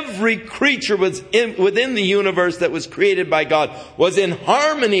 And every creature within the universe that was created by God was in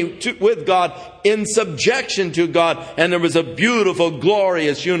harmony with God, in subjection to God. And there was a beautiful,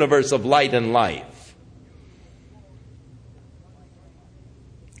 glorious universe of light and life.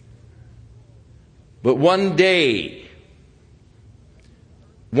 But one day,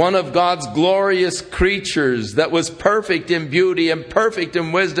 one of God's glorious creatures that was perfect in beauty and perfect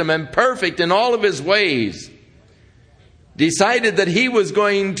in wisdom and perfect in all of His ways decided that he was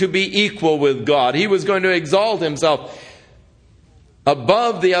going to be equal with God. He was going to exalt himself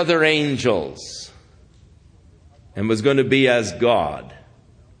above the other angels and was going to be as God.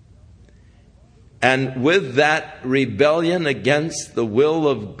 And with that rebellion against the will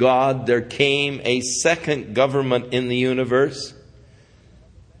of God, there came a second government in the universe.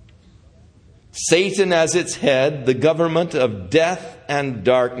 Satan as its head, the government of death and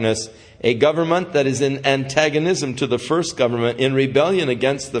darkness, a government that is in antagonism to the first government, in rebellion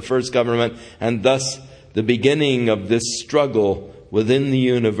against the first government, and thus the beginning of this struggle within the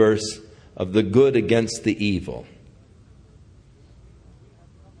universe of the good against the evil.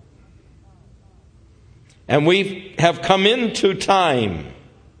 And we have come into time,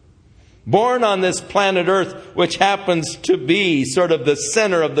 born on this planet Earth, which happens to be sort of the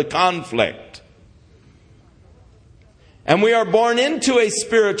center of the conflict. And we are born into a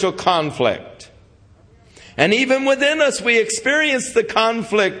spiritual conflict. And even within us, we experience the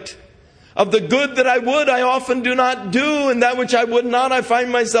conflict of the good that I often do not do, and that which I would not, I find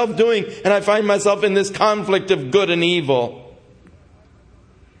myself doing. And I find myself in this conflict of good and evil.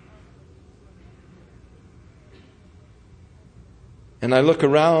 And I look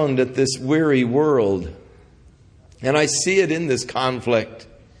around at this weary world, and I see it in this conflict.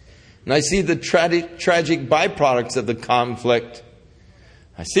 And I see the tragic byproducts of the conflict.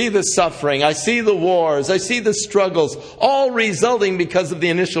 I see the suffering, I see the wars, I see the struggles, all resulting because of the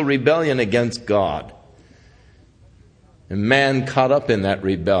initial rebellion against God. And man caught up in that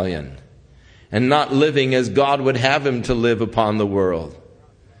rebellion, and not living as God would have him to live upon the world.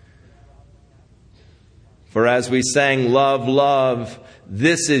 For as we sang, love, love,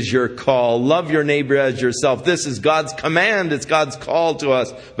 this is your call. Love your neighbor as yourself. This is God's command. It's God's call to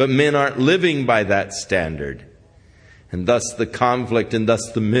us. But men aren't living by that standard. And thus the conflict and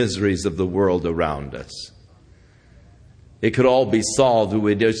thus the miseries of the world around us. It could all be solved if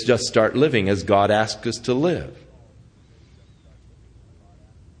we just start living as God asked us to live.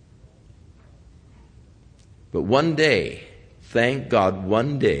 But one day, thank God,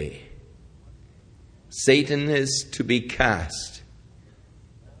 one day, Satan is to be cast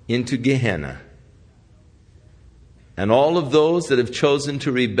into Gehenna. And all of those that have chosen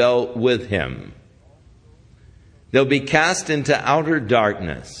to rebel with him, they'll be cast into outer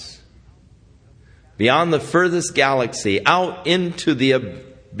darkness, beyond the furthest galaxy, out into the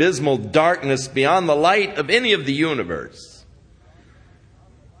abysmal darkness beyond the light of any of the universe.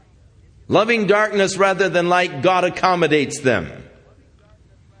 Loving darkness rather than light, God accommodates them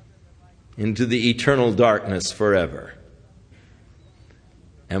into the eternal darkness forever.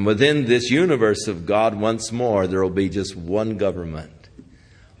 And within this universe of God, once more, there will be just one government.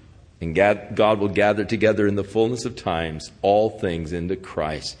 And God will gather together in the fullness of times all things into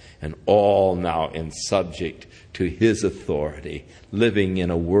Christ, and all now in subject to his authority, living in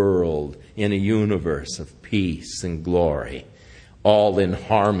a world, in a universe of peace and glory, all in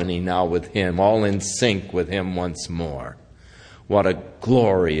harmony now with him, all in sync with him once more. What a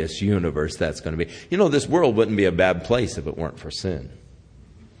glorious universe that's going to be. You know, this world wouldn't be a bad place if it weren't for sin.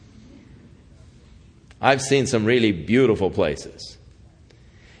 I've seen some really beautiful places.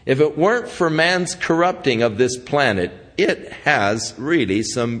 If it weren't for man's corrupting of this planet, it has really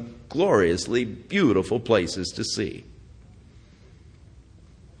some gloriously beautiful places to see.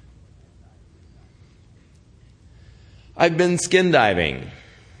 I've been skin diving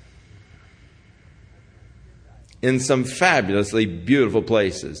in some fabulously beautiful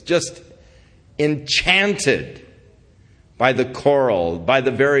places, just enchanted by the coral, by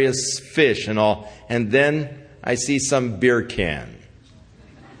the various fish and all. And then I see some beer can.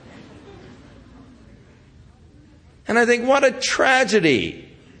 And I think, what a tragedy.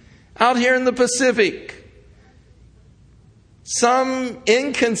 Out here in the Pacific, some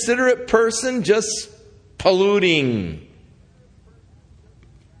inconsiderate person just polluting,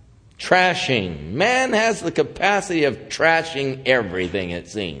 trashing. Man has the capacity of trashing everything, it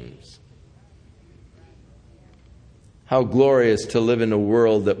seems. How glorious to live in a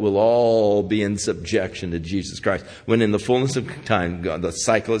world that will all be in subjection to Jesus Christ, when in the fullness of time, God, the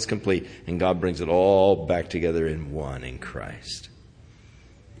cycle is complete, and God brings it all back together in one in Christ.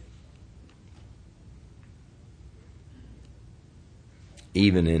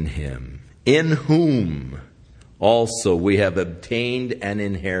 Even in him, in whom also we have obtained an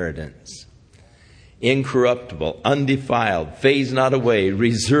inheritance, incorruptible, undefiled, phased not away,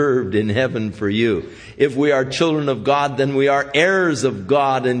 reserved in heaven for you. If we are children of God, then we are heirs of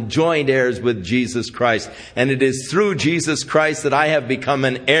God and joint heirs with Jesus Christ. And it is through Jesus Christ that I have become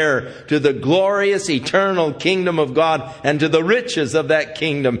an heir to the glorious eternal kingdom of God and to the riches of that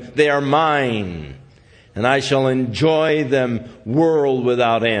kingdom. They are mine, and I shall enjoy them world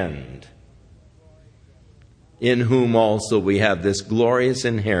without end. In whom also we have this glorious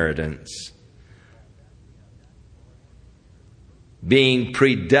inheritance, being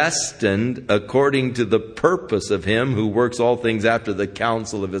predestined according to the purpose of him who works all things after the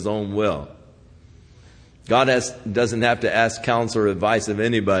counsel of his own will. God doesn't have to ask counsel or advice of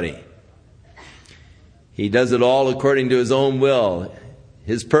anybody. He does it all according to his own will.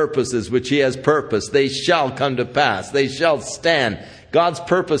 His purposes, which he has purposed, they shall come to pass. They shall stand. God's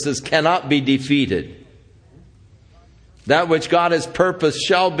purposes cannot be defeated. That which God has purposed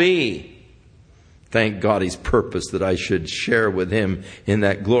shall be. Thank God he's purposed that I should share with him in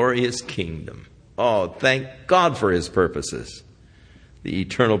that glorious kingdom. Oh, thank God for his purposes. The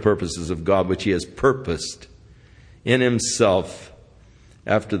eternal purposes of God, which he has purposed in himself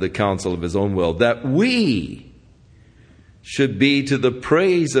after the counsel of his own will, that we should be to the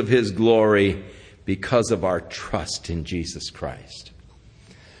praise of his glory because of our trust in Jesus Christ.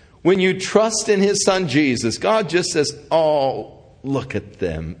 When you trust in his Son Jesus, God just says, oh, look at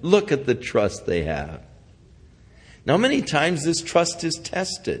them. Look at the trust they have. Now, many times this trust is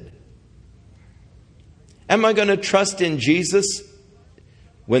tested. Am I going to trust in Jesus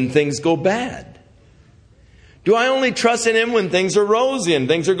when things go bad? Do I only trust in him when things are rosy and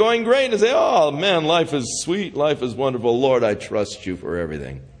things are going great? And say, oh man, life is sweet, life is wonderful. Lord, I trust you for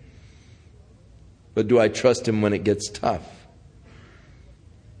everything. But do I trust him when it gets tough?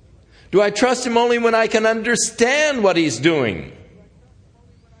 Do I trust him only when I can understand what he's doing?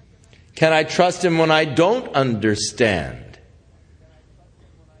 Can I trust him when I don't understand?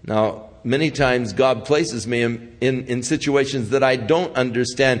 Now, many times God places me in situations that I don't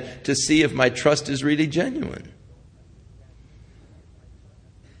understand to see if my trust is really genuine.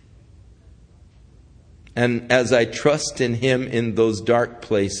 And as I trust in him in those dark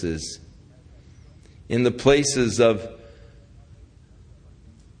places, in the places of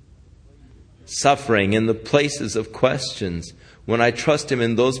suffering, in the places of questions, when I trust him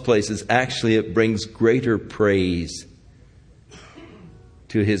in those places, actually it brings greater praise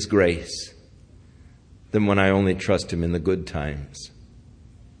to his grace than when I only trust him in the good times.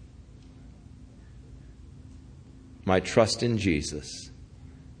 My trust in Jesus,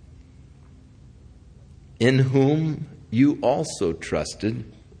 in whom you also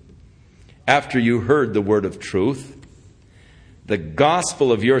trusted after you heard the word of truth, the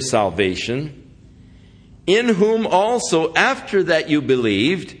gospel of your salvation, in whom also after that you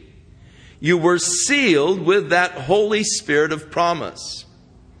believed, you were sealed with that Holy Spirit of promise.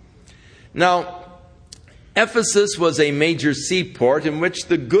 Now, Ephesus was a major seaport in which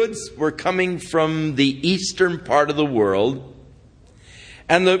the goods were coming from the eastern part of the world,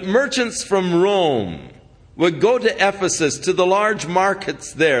 and the merchants from Rome would go to Ephesus, to the large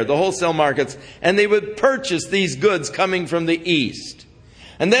markets there, the wholesale markets, and they would purchase these goods coming from the east.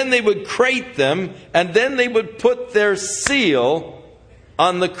 And then they would crate them, and then they would put their seal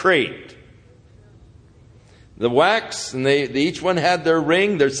on the crate. The wax, and they each one had their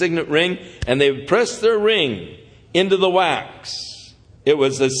ring, their signet ring, and they would press their ring into the wax. It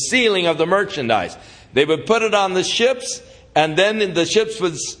was the sealing of the merchandise. They would put it on the ships, and then the ships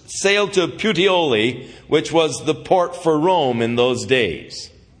would sail to Puteoli, which was the port for Rome in those days.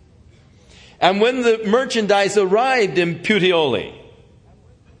 And when the merchandise arrived in Puteoli,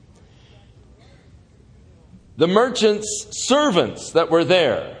 the merchants' servants that were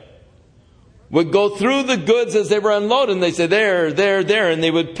there would go through the goods as they were unloaded, and they say, there, and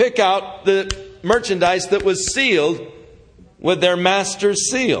they would pick out the merchandise that was sealed with their master's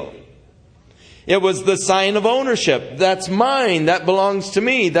seal. It was the sign of ownership. That's mine. That belongs to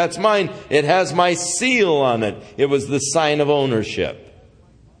me. That's mine. It has my seal on it. It was the sign of ownership.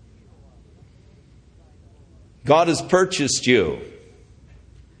 God has purchased you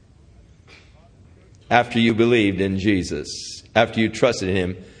after you believed in Jesus, after you trusted in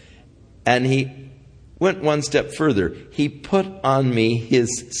him. And he went one step further. He put on me his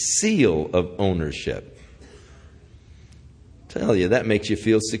seal of ownership. Tell you, that makes you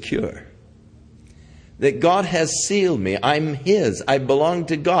feel secure. That God has sealed me. I'm his. I belong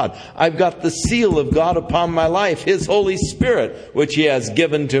to God. I've got the seal of God upon my life, his Holy Spirit, which he has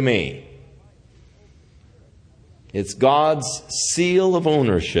given to me. It's God's seal of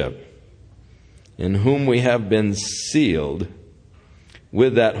ownership, in whom we have been sealed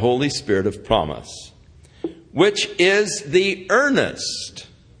with that Holy Spirit of promise, which is the earnest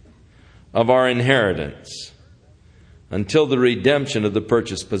of our inheritance until the redemption of the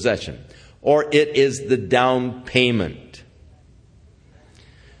purchased possession. Or it is the down payment.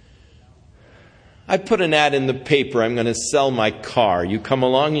 I put an ad in the paper, I'm going to sell my car. You come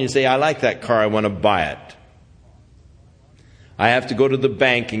along and you say, I like that car, I want to buy it. I have to go to the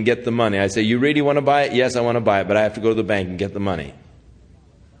bank and get the money. I say, you really want to buy it? Yes, I want to buy it, but I have to go to the bank and get the money.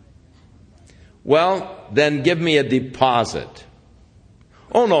 Well, then give me a deposit.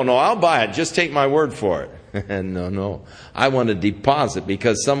 Oh, no, I'll buy it. Just take my word for it. No. I want a deposit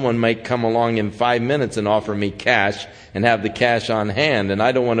because someone might come along in 5 minutes and offer me cash and have the cash on hand. And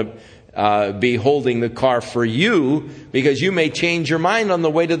I don't want to be holding the car for you because you may change your mind on the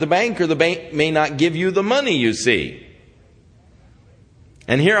way to the bank, or the bank may not give you the money, you see.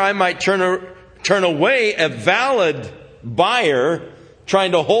 And here I might turn away a valid buyer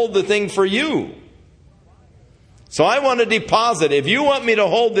trying to hold the thing for you. So I want a deposit. If you want me to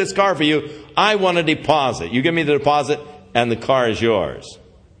hold this car for you, I want a deposit. You give me the deposit and the car is yours.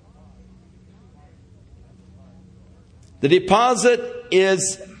 The deposit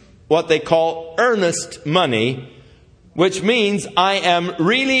is what they call earnest money, which means I am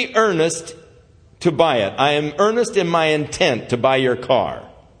really earnest to buy it. I am earnest in my intent to buy your car.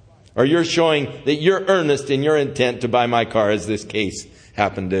 Or you're showing that you're earnest in your intent to buy my car, as this case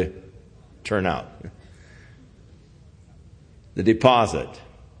happened to turn out. The deposit.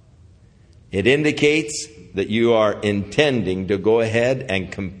 It indicates that you are intending to go ahead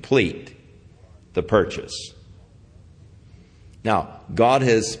and complete the purchase. Now, God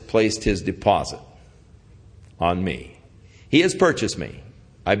has placed His deposit on me. He has purchased me.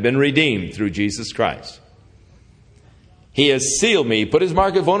 I've been redeemed through Jesus Christ. He has sealed me, put His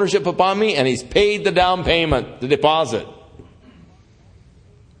mark of ownership upon me, and He's paid the down payment, the deposit.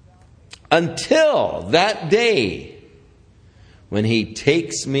 Until that day when He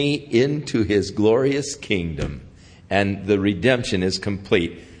takes me into His glorious kingdom and the redemption is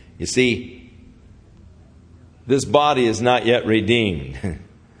complete. You see, this body is not yet redeemed.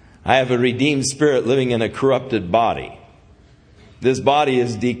 I have a redeemed spirit living in a corrupted body. This body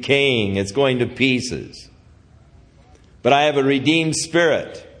is decaying. It's going to pieces. But I have a redeemed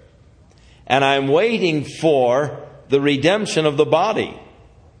spirit. And I'm waiting for the redemption of the body.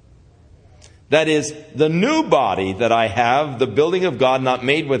 That is, the new body that I have, the building of God, not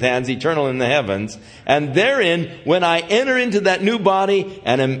made with hands, eternal in the heavens. And therein, when I enter into that new body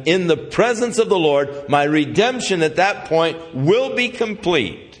and am in the presence of the Lord, my redemption at that point will be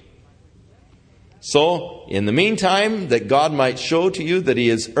complete. So, in the meantime, that God might show to you that He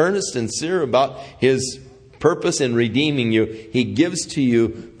is earnest and sincere about His purpose in redeeming you, He gives to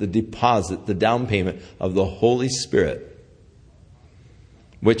you the deposit, the down payment of the Holy Spirit,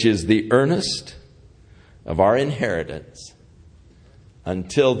 which is the earnest of our inheritance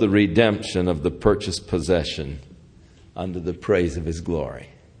until the redemption of the purchased possession unto the praise of His glory.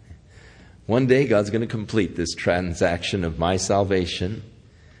 One day God's going to complete this transaction of my salvation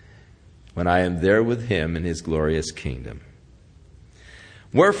when I am there with Him in His glorious kingdom.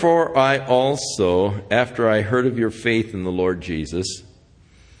 Wherefore I also, after I heard of your faith in the Lord Jesus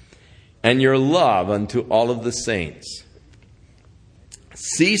and your love unto all of the saints,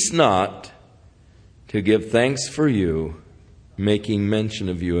 cease not to give thanks for you, making mention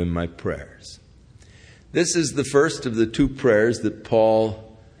of you in my prayers. This is the first of the two prayers that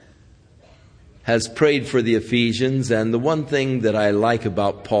Paul has prayed for the Ephesians. And the one thing that I like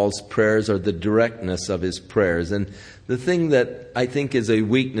about Paul's prayers are the directness of his prayers. And the thing that I think is a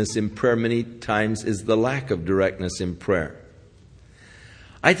weakness in prayer many times is the lack of directness in prayer.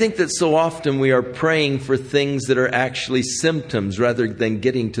 I think that so often we are praying for things that are actually symptoms rather than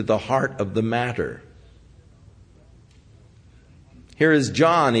getting to the heart of the matter. Here is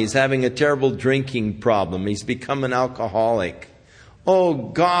John. He's having a terrible drinking problem. He's become an alcoholic. Oh,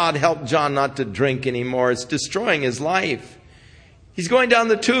 God, help John not to drink anymore. It's destroying his life. He's going down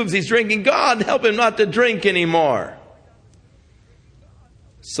the tubes. He's drinking. God, help him not to drink anymore.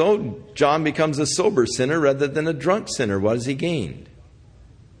 So John becomes a sober sinner rather than a drunk sinner. What has he gained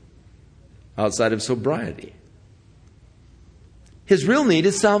outside of sobriety? His real need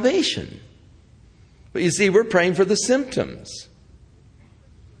is salvation. But you see, we're praying for the symptoms.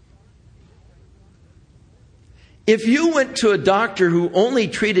 If you went to a doctor who only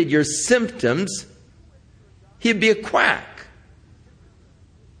treated your symptoms, he'd be a quack.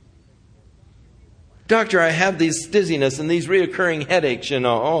 Doctor, I have this dizziness and these reoccurring headaches,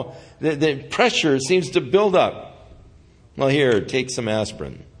 Oh, the pressure seems to build up. Well, here, take some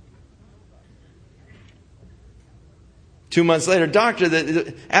aspirin. 2 months later, doctor,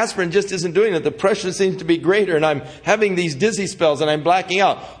 the aspirin just isn't doing it. The pressure seems to be greater and I'm having these dizzy spells and I'm blacking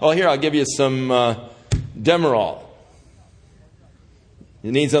out. Oh, here, I'll give you some Demerol.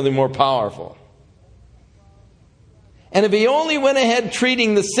 You need something more powerful. And if he only went ahead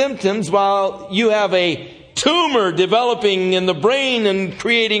treating the symptoms while you have a tumor developing in the brain and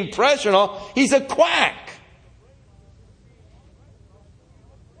creating pressure and all, he's a quack.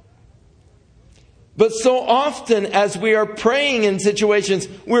 But so often as we are praying in situations,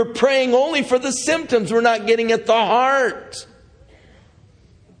 we're praying only for the symptoms. We're not getting at the heart.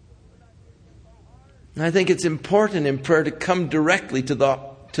 And I think it's important in prayer to come directly to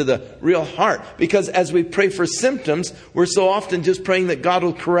the real heart. Because as we pray for symptoms, we're so often just praying that God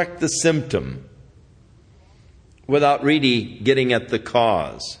will correct the symptom without really getting at the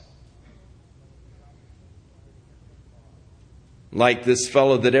cause. Like this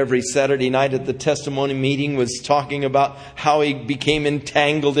fellow that every Saturday night at the testimony meeting was talking about how he became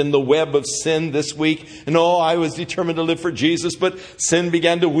entangled in the web of sin this week. And I was determined to live for Jesus, but sin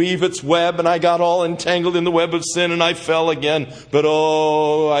began to weave its web and I got all entangled in the web of sin and I fell again. But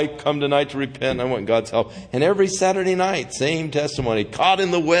I come tonight to repent. I want God's help. And every Saturday night, same testimony, caught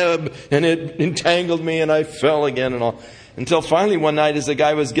in the web and it entangled me and I fell again and all. Until finally one night as the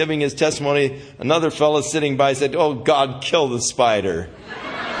guy was giving his testimony, another fellow sitting by said, "Oh, God, kill the spider."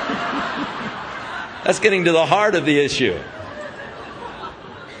 That's getting to the heart of the issue.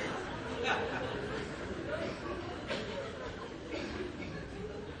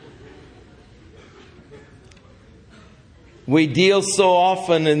 We deal so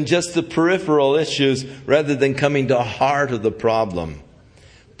often in just the peripheral issues rather than coming to the heart of the problem.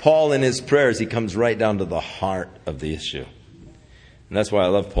 Paul, in his prayers, he comes right down to the heart of the issue. And that's why I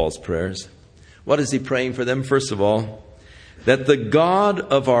love Paul's prayers. What is he praying for them? First of all, that the God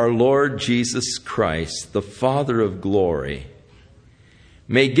of our Lord Jesus Christ, the Father of glory,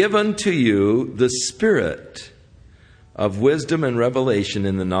 may give unto you the spirit of wisdom and revelation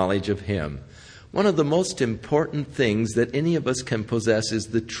in the knowledge of Him. One of the most important things that any of us can possess is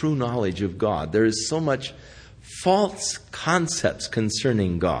the true knowledge of God. There is so much false concepts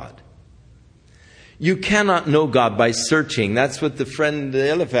concerning God. You cannot know God by searching. That's what the friend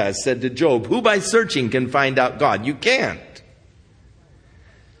Eliphaz said to Job. Who by searching can find out God? You can't.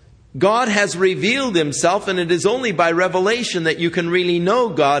 God has revealed Himself, and it is only by revelation that you can really know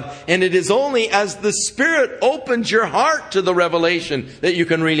God. And it is only as the Spirit opens your heart to the revelation that you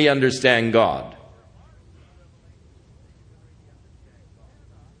can really understand God.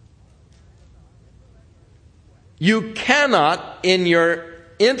 You cannot, in your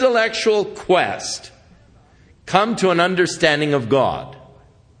intellectual quest, come to an understanding of God.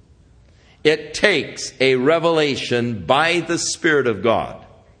 It takes a revelation by the Spirit of God.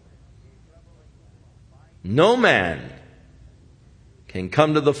 No man can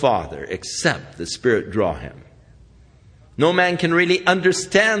come to the Father except the Spirit draw him. No man can really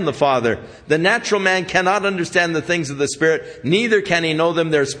understand the Father. The natural man cannot understand the things of the Spirit, neither can he know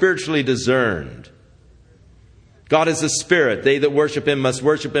them. They're spiritually discerned. God is a spirit. They that worship Him must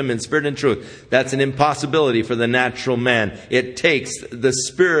worship Him in spirit and truth. That's an impossibility for the natural man. It takes the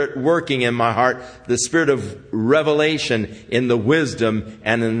Spirit working in my heart, the Spirit of revelation in the wisdom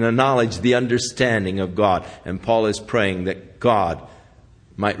and in the knowledge, the understanding of God. And Paul is praying that God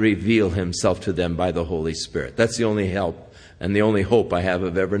might reveal Himself to them by the Holy Spirit. That's the only help and the only hope I have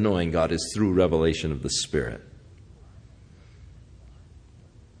of ever knowing God is through revelation of the Spirit.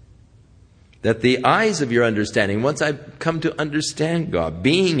 That the eyes of your understanding, once I come to understand God,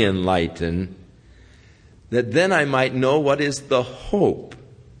 being enlightened, that then I might know what is the hope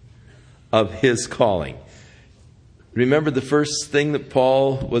of His calling. Remember the first thing that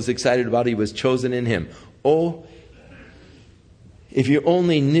Paul was excited about? He was chosen in Him. Oh, if you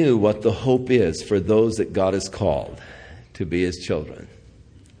only knew what the hope is for those that God has called to be His children,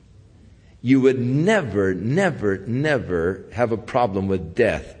 you would never, never, never have a problem with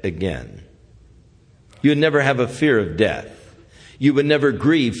death again. You would never have a fear of death. You would never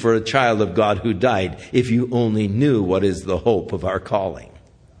grieve for a child of God who died if you only knew what is the hope of our calling.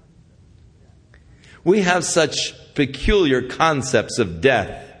 We have such peculiar concepts of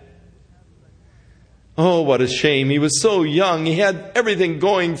death. Oh, what a shame. He was so young. He had everything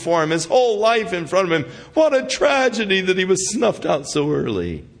going for him, his whole life in front of him. What a tragedy that he was snuffed out so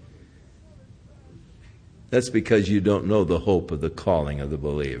early. That's because you don't know the hope of the calling of the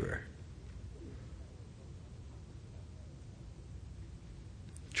believer.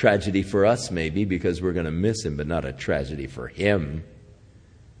 Tragedy for us, maybe, because we're going to miss Him, but not a tragedy for Him.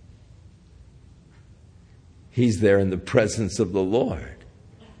 He's there in the presence of the Lord.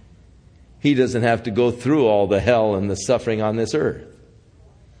 He doesn't have to go through all the hell and the suffering on this earth.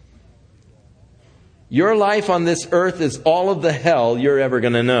 Your life on this earth is all of the hell you're ever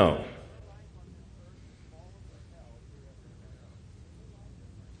going to know.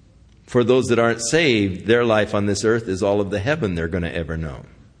 For those that aren't saved, their life on this earth is all of the heaven they're going to ever know.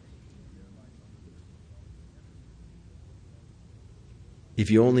 If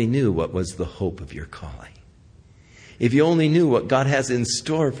you only knew what was the hope of your calling. If you only knew what God has in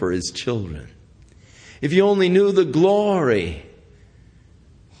store for His children. If you only knew the glory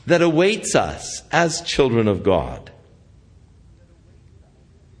that awaits us as children of God.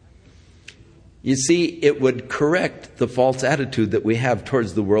 You see, it would correct the false attitude that we have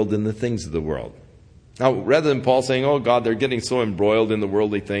towards the world and the things of the world. Now, rather than Paul saying, oh God, they're getting so embroiled in the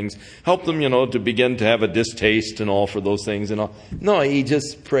worldly things, help them, to begin to have a distaste and all for those things and all. No, he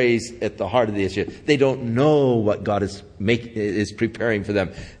just prays at the heart of the issue. They don't know what God is preparing for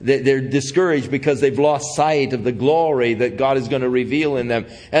them. They're discouraged because they've lost sight of the glory that God is going to reveal in them.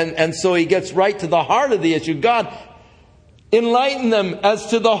 And so he gets right to the heart of the issue. God, enlighten them as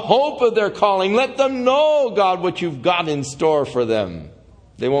to the hope of their calling. Let them know, God, what you've got in store for them.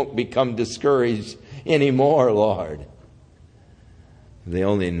 They won't become discouraged anymore, Lord. They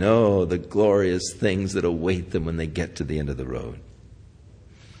only know the glorious things that await them when they get to the end of the road.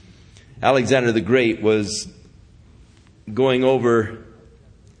 Alexander the Great was going over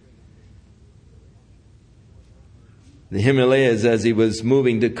the Himalayas as he was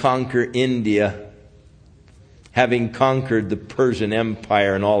moving to conquer India, having conquered the Persian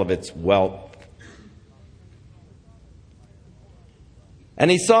Empire and all of its wealth. And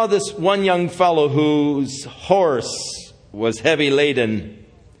he saw this one young fellow whose horse was heavy laden.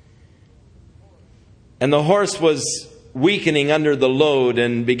 And the horse was weakening under the load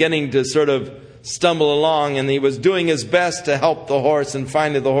and beginning to sort of stumble along. And he was doing his best to help the horse. And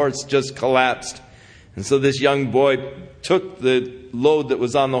finally the horse just collapsed. And so this young boy took the load that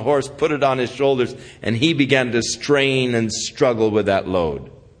was on the horse, put it on his shoulders, and he began to strain and struggle with that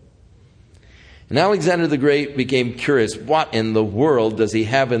load. And Alexander the Great became curious. What in the world does he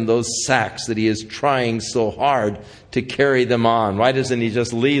have in those sacks that he is trying so hard to carry them on? Why doesn't he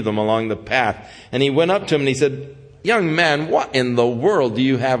just leave them along the path? And he went up to him and he said, young man, what in the world do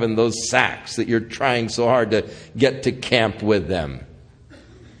you have in those sacks that you're trying so hard to get to camp with them?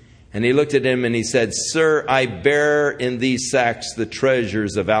 And he looked at him and he said, sir, I bear in these sacks the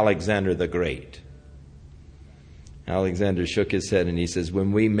treasures of Alexander the Great. Alexander shook his head and he says,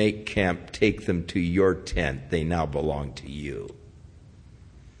 when we make camp, take them to your tent. They now belong to you.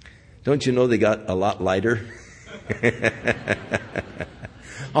 Don't you know they got a lot lighter?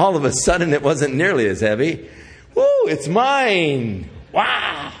 All of a sudden it wasn't nearly as heavy. Woo, it's mine.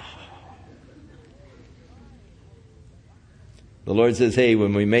 Wow. The Lord says, hey,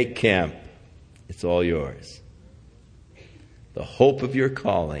 when we make camp, it's all yours. The hope of your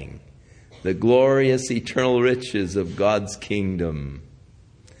calling, the glorious eternal riches of God's kingdom.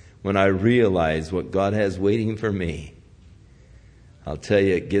 When I realize what God has waiting for me, I'll tell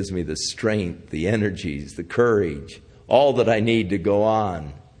you, it gives me the strength, the energies, the courage, all that I need to go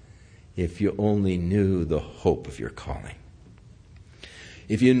on. If you only knew the hope of your calling.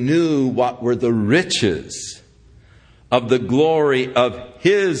 If you knew what were the riches of the glory of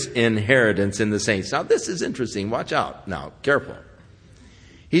His inheritance in the saints. Now this is interesting. Watch out. Now, careful.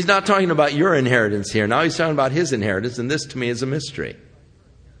 He's not talking about your inheritance here. Now he's talking about His inheritance, and this to me is a mystery.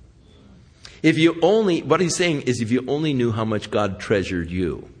 What he's saying is, if you only knew how much God treasured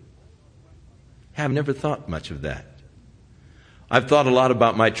you. I've never thought much of that. I've thought a lot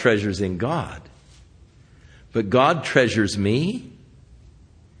about my treasures in God. But God treasures me?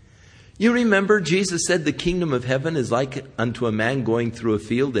 You remember Jesus said the kingdom of heaven is like unto a man going through a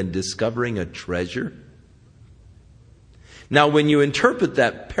field and discovering a treasure. Now, when you interpret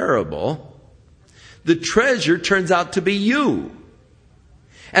that parable, the treasure turns out to be you.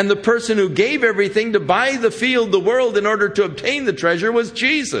 And the person who gave everything to buy the field, the world, in order to obtain the treasure was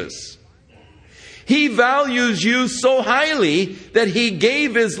Jesus. He values you so highly that He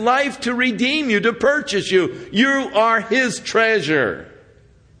gave His life to redeem you, to purchase you. You are His treasure.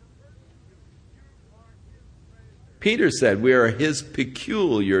 Peter said, we are His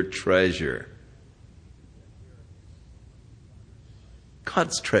peculiar treasure.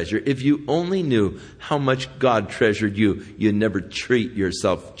 God's treasure. If you only knew how much God treasured you, you'd never treat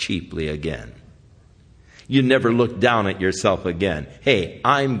yourself cheaply again. You'd never look down at yourself again. Hey,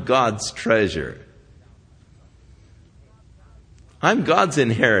 I'm God's treasure. I'm God's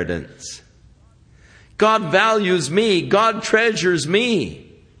inheritance. God values me. God treasures me.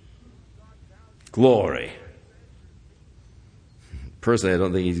 Glory. Personally, I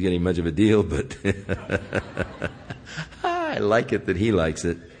don't think He's getting much of a deal, but I like it that He likes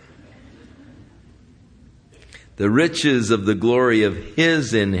it. The riches of the glory of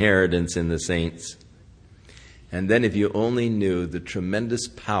His inheritance in the saints. And then if you only knew the tremendous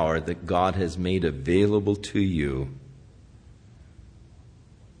power that God has made available to you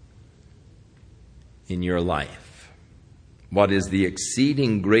in your life. What is the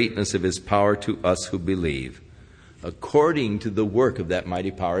exceeding greatness of His power to us who believe, according to the work of that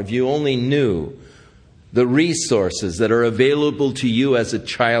mighty power. If you only knew the resources that are available to you as a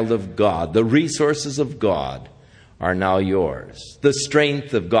child of God, the resources of God are now yours. The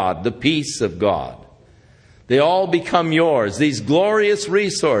strength of God, the peace of God. They all become yours, these glorious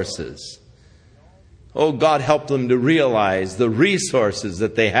resources. Oh, God, help them to realize the resources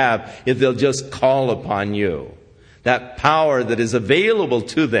that they have if they'll just call upon you. That power that is available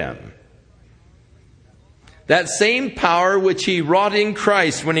to them. That same power which He wrought in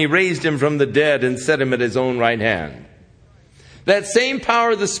Christ when He raised Him from the dead and set Him at His own right hand. That same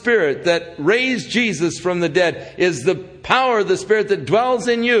power of the Spirit that raised Jesus from the dead is the power of the Spirit that dwells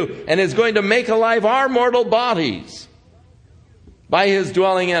in you and is going to make alive our mortal bodies by His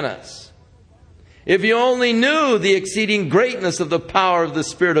dwelling in us. If you only knew the exceeding greatness of the power of the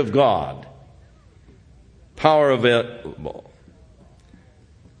Spirit of God. Power available.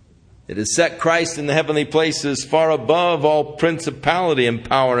 It has set Christ in the heavenly places far above all principality and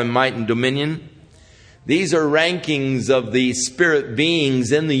power and might and dominion. These are rankings of the spirit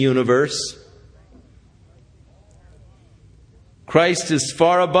beings in the universe. Christ is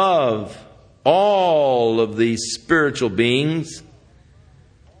far above all of these spiritual beings.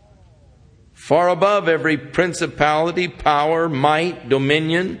 Far above every principality, power, might,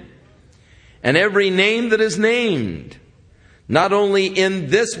 dominion, and every name that is named. Not only in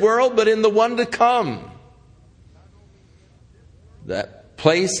this world, but in the one to come. That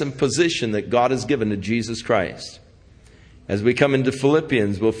place and position that God has given to Jesus Christ. As we come into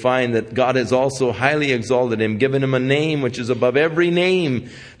Philippians, we'll find that God has also highly exalted Him, given Him a name which is above every name,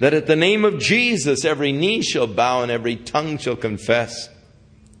 that at the name of Jesus every knee shall bow and every tongue shall confess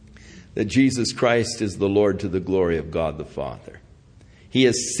that Jesus Christ is the Lord, to the glory of God the Father. He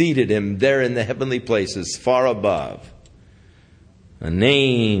has seated Him there in the heavenly places, far above. A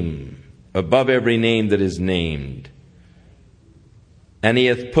name above every name that is named. And He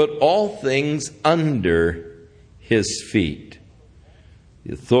hath put all things under His feet.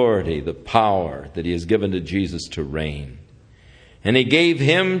 The authority, the power that He has given to Jesus to reign. And He gave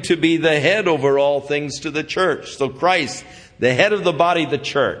Him to be the head over all things to the church. So Christ, the head of the body, the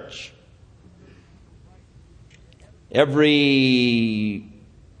church. Every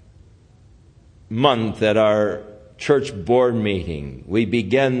month at our church board meeting, we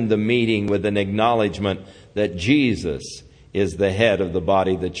begin the meeting with an acknowledgement that Jesus is the head of the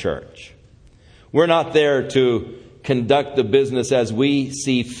body, the church. We're not there to conduct the business as we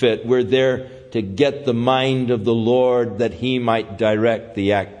see fit. We're there to get the mind of the Lord that He might direct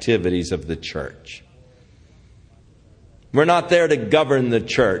the activities of the church. We're not there to govern the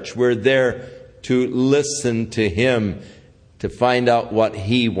church. We're there to listen to Him, to find out what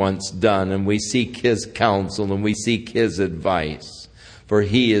He wants done. And we seek His counsel and we seek His advice. For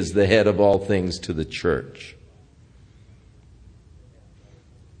He is the head of all things to the church,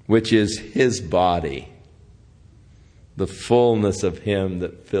 which is His body, the fullness of Him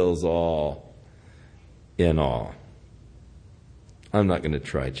that fills all in all. I'm not going to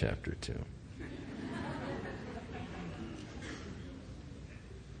try chapter 2.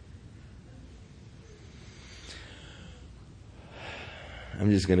 I'm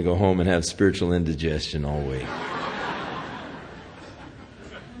just going to go home and have spiritual indigestion all week.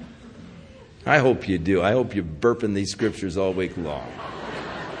 I hope you do. I hope you're burping these scriptures all week long.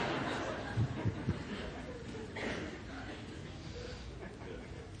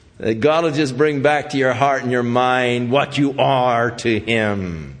 That God will just bring back to your heart and your mind what you are to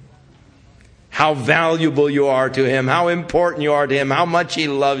Him. How valuable you are to Him. How important you are to Him. How much He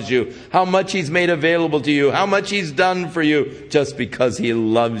loves you. How much He's made available to you. How much He's done for you just because He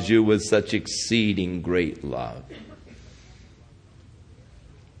loves you with such exceeding great love.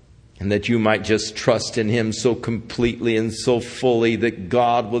 And that you might just trust in Him so completely and so fully that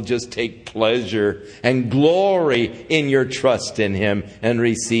God will just take pleasure and glory in your trust in Him and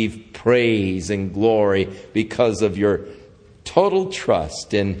receive praise and glory because of your total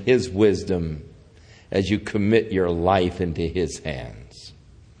trust in His wisdom as you commit your life into His hands.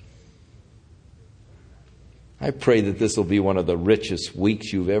 I pray that this will be one of the richest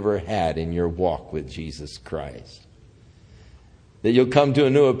weeks you've ever had in your walk with Jesus Christ. That you'll come to a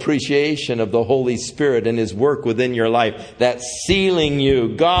new appreciation of the Holy Spirit and His work within your life. That's sealing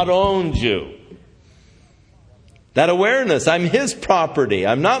you. God owns you. That awareness, I'm His property.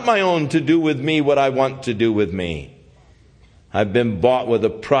 I'm not my own to do with me what I want to do with me. I've been bought with a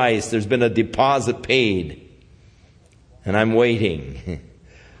price. There's been a deposit paid. And I'm waiting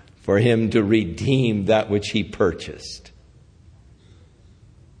for Him to redeem that which He purchased.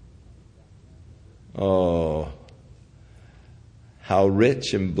 Oh, how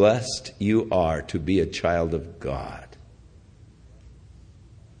rich and blessed you are to be a child of God.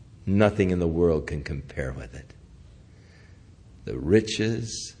 Nothing in the world can compare with it. The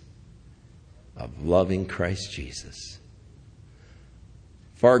riches of loving Christ Jesus.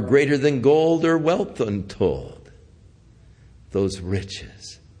 Far greater than gold or wealth untold, those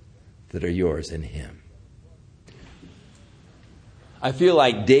riches that are yours in Him. I feel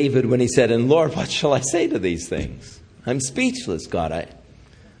like David when he said, "And Lord, what shall I say to these things? I'm speechless, God.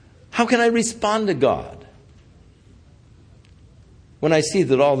 How can I respond to God when I see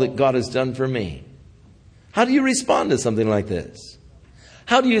that all that God has done for me?" How do you respond to something like this?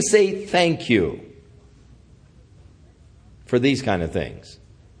 How do you say thank you for these kind of things?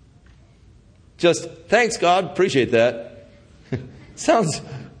 Just, thanks God, appreciate that. Sounds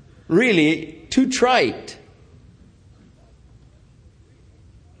really too trite.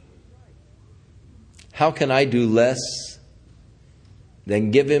 How can I do less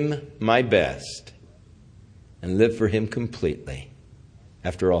than give Him my best and live for Him completely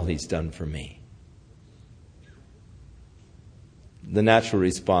after all He's done for me? The natural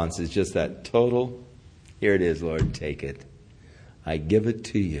response is just that total, here it is, Lord, take it. I give it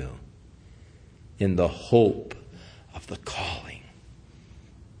to you in the hope of the calling,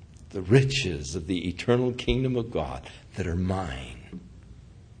 the riches of the eternal kingdom of God that are mine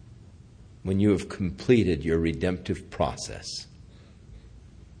when you have completed your redemptive process.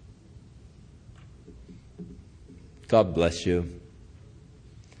 God bless you.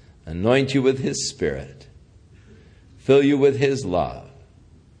 Anoint you with His Spirit. Fill you with His love.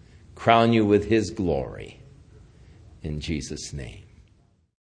 Crown you with His glory. In Jesus' name.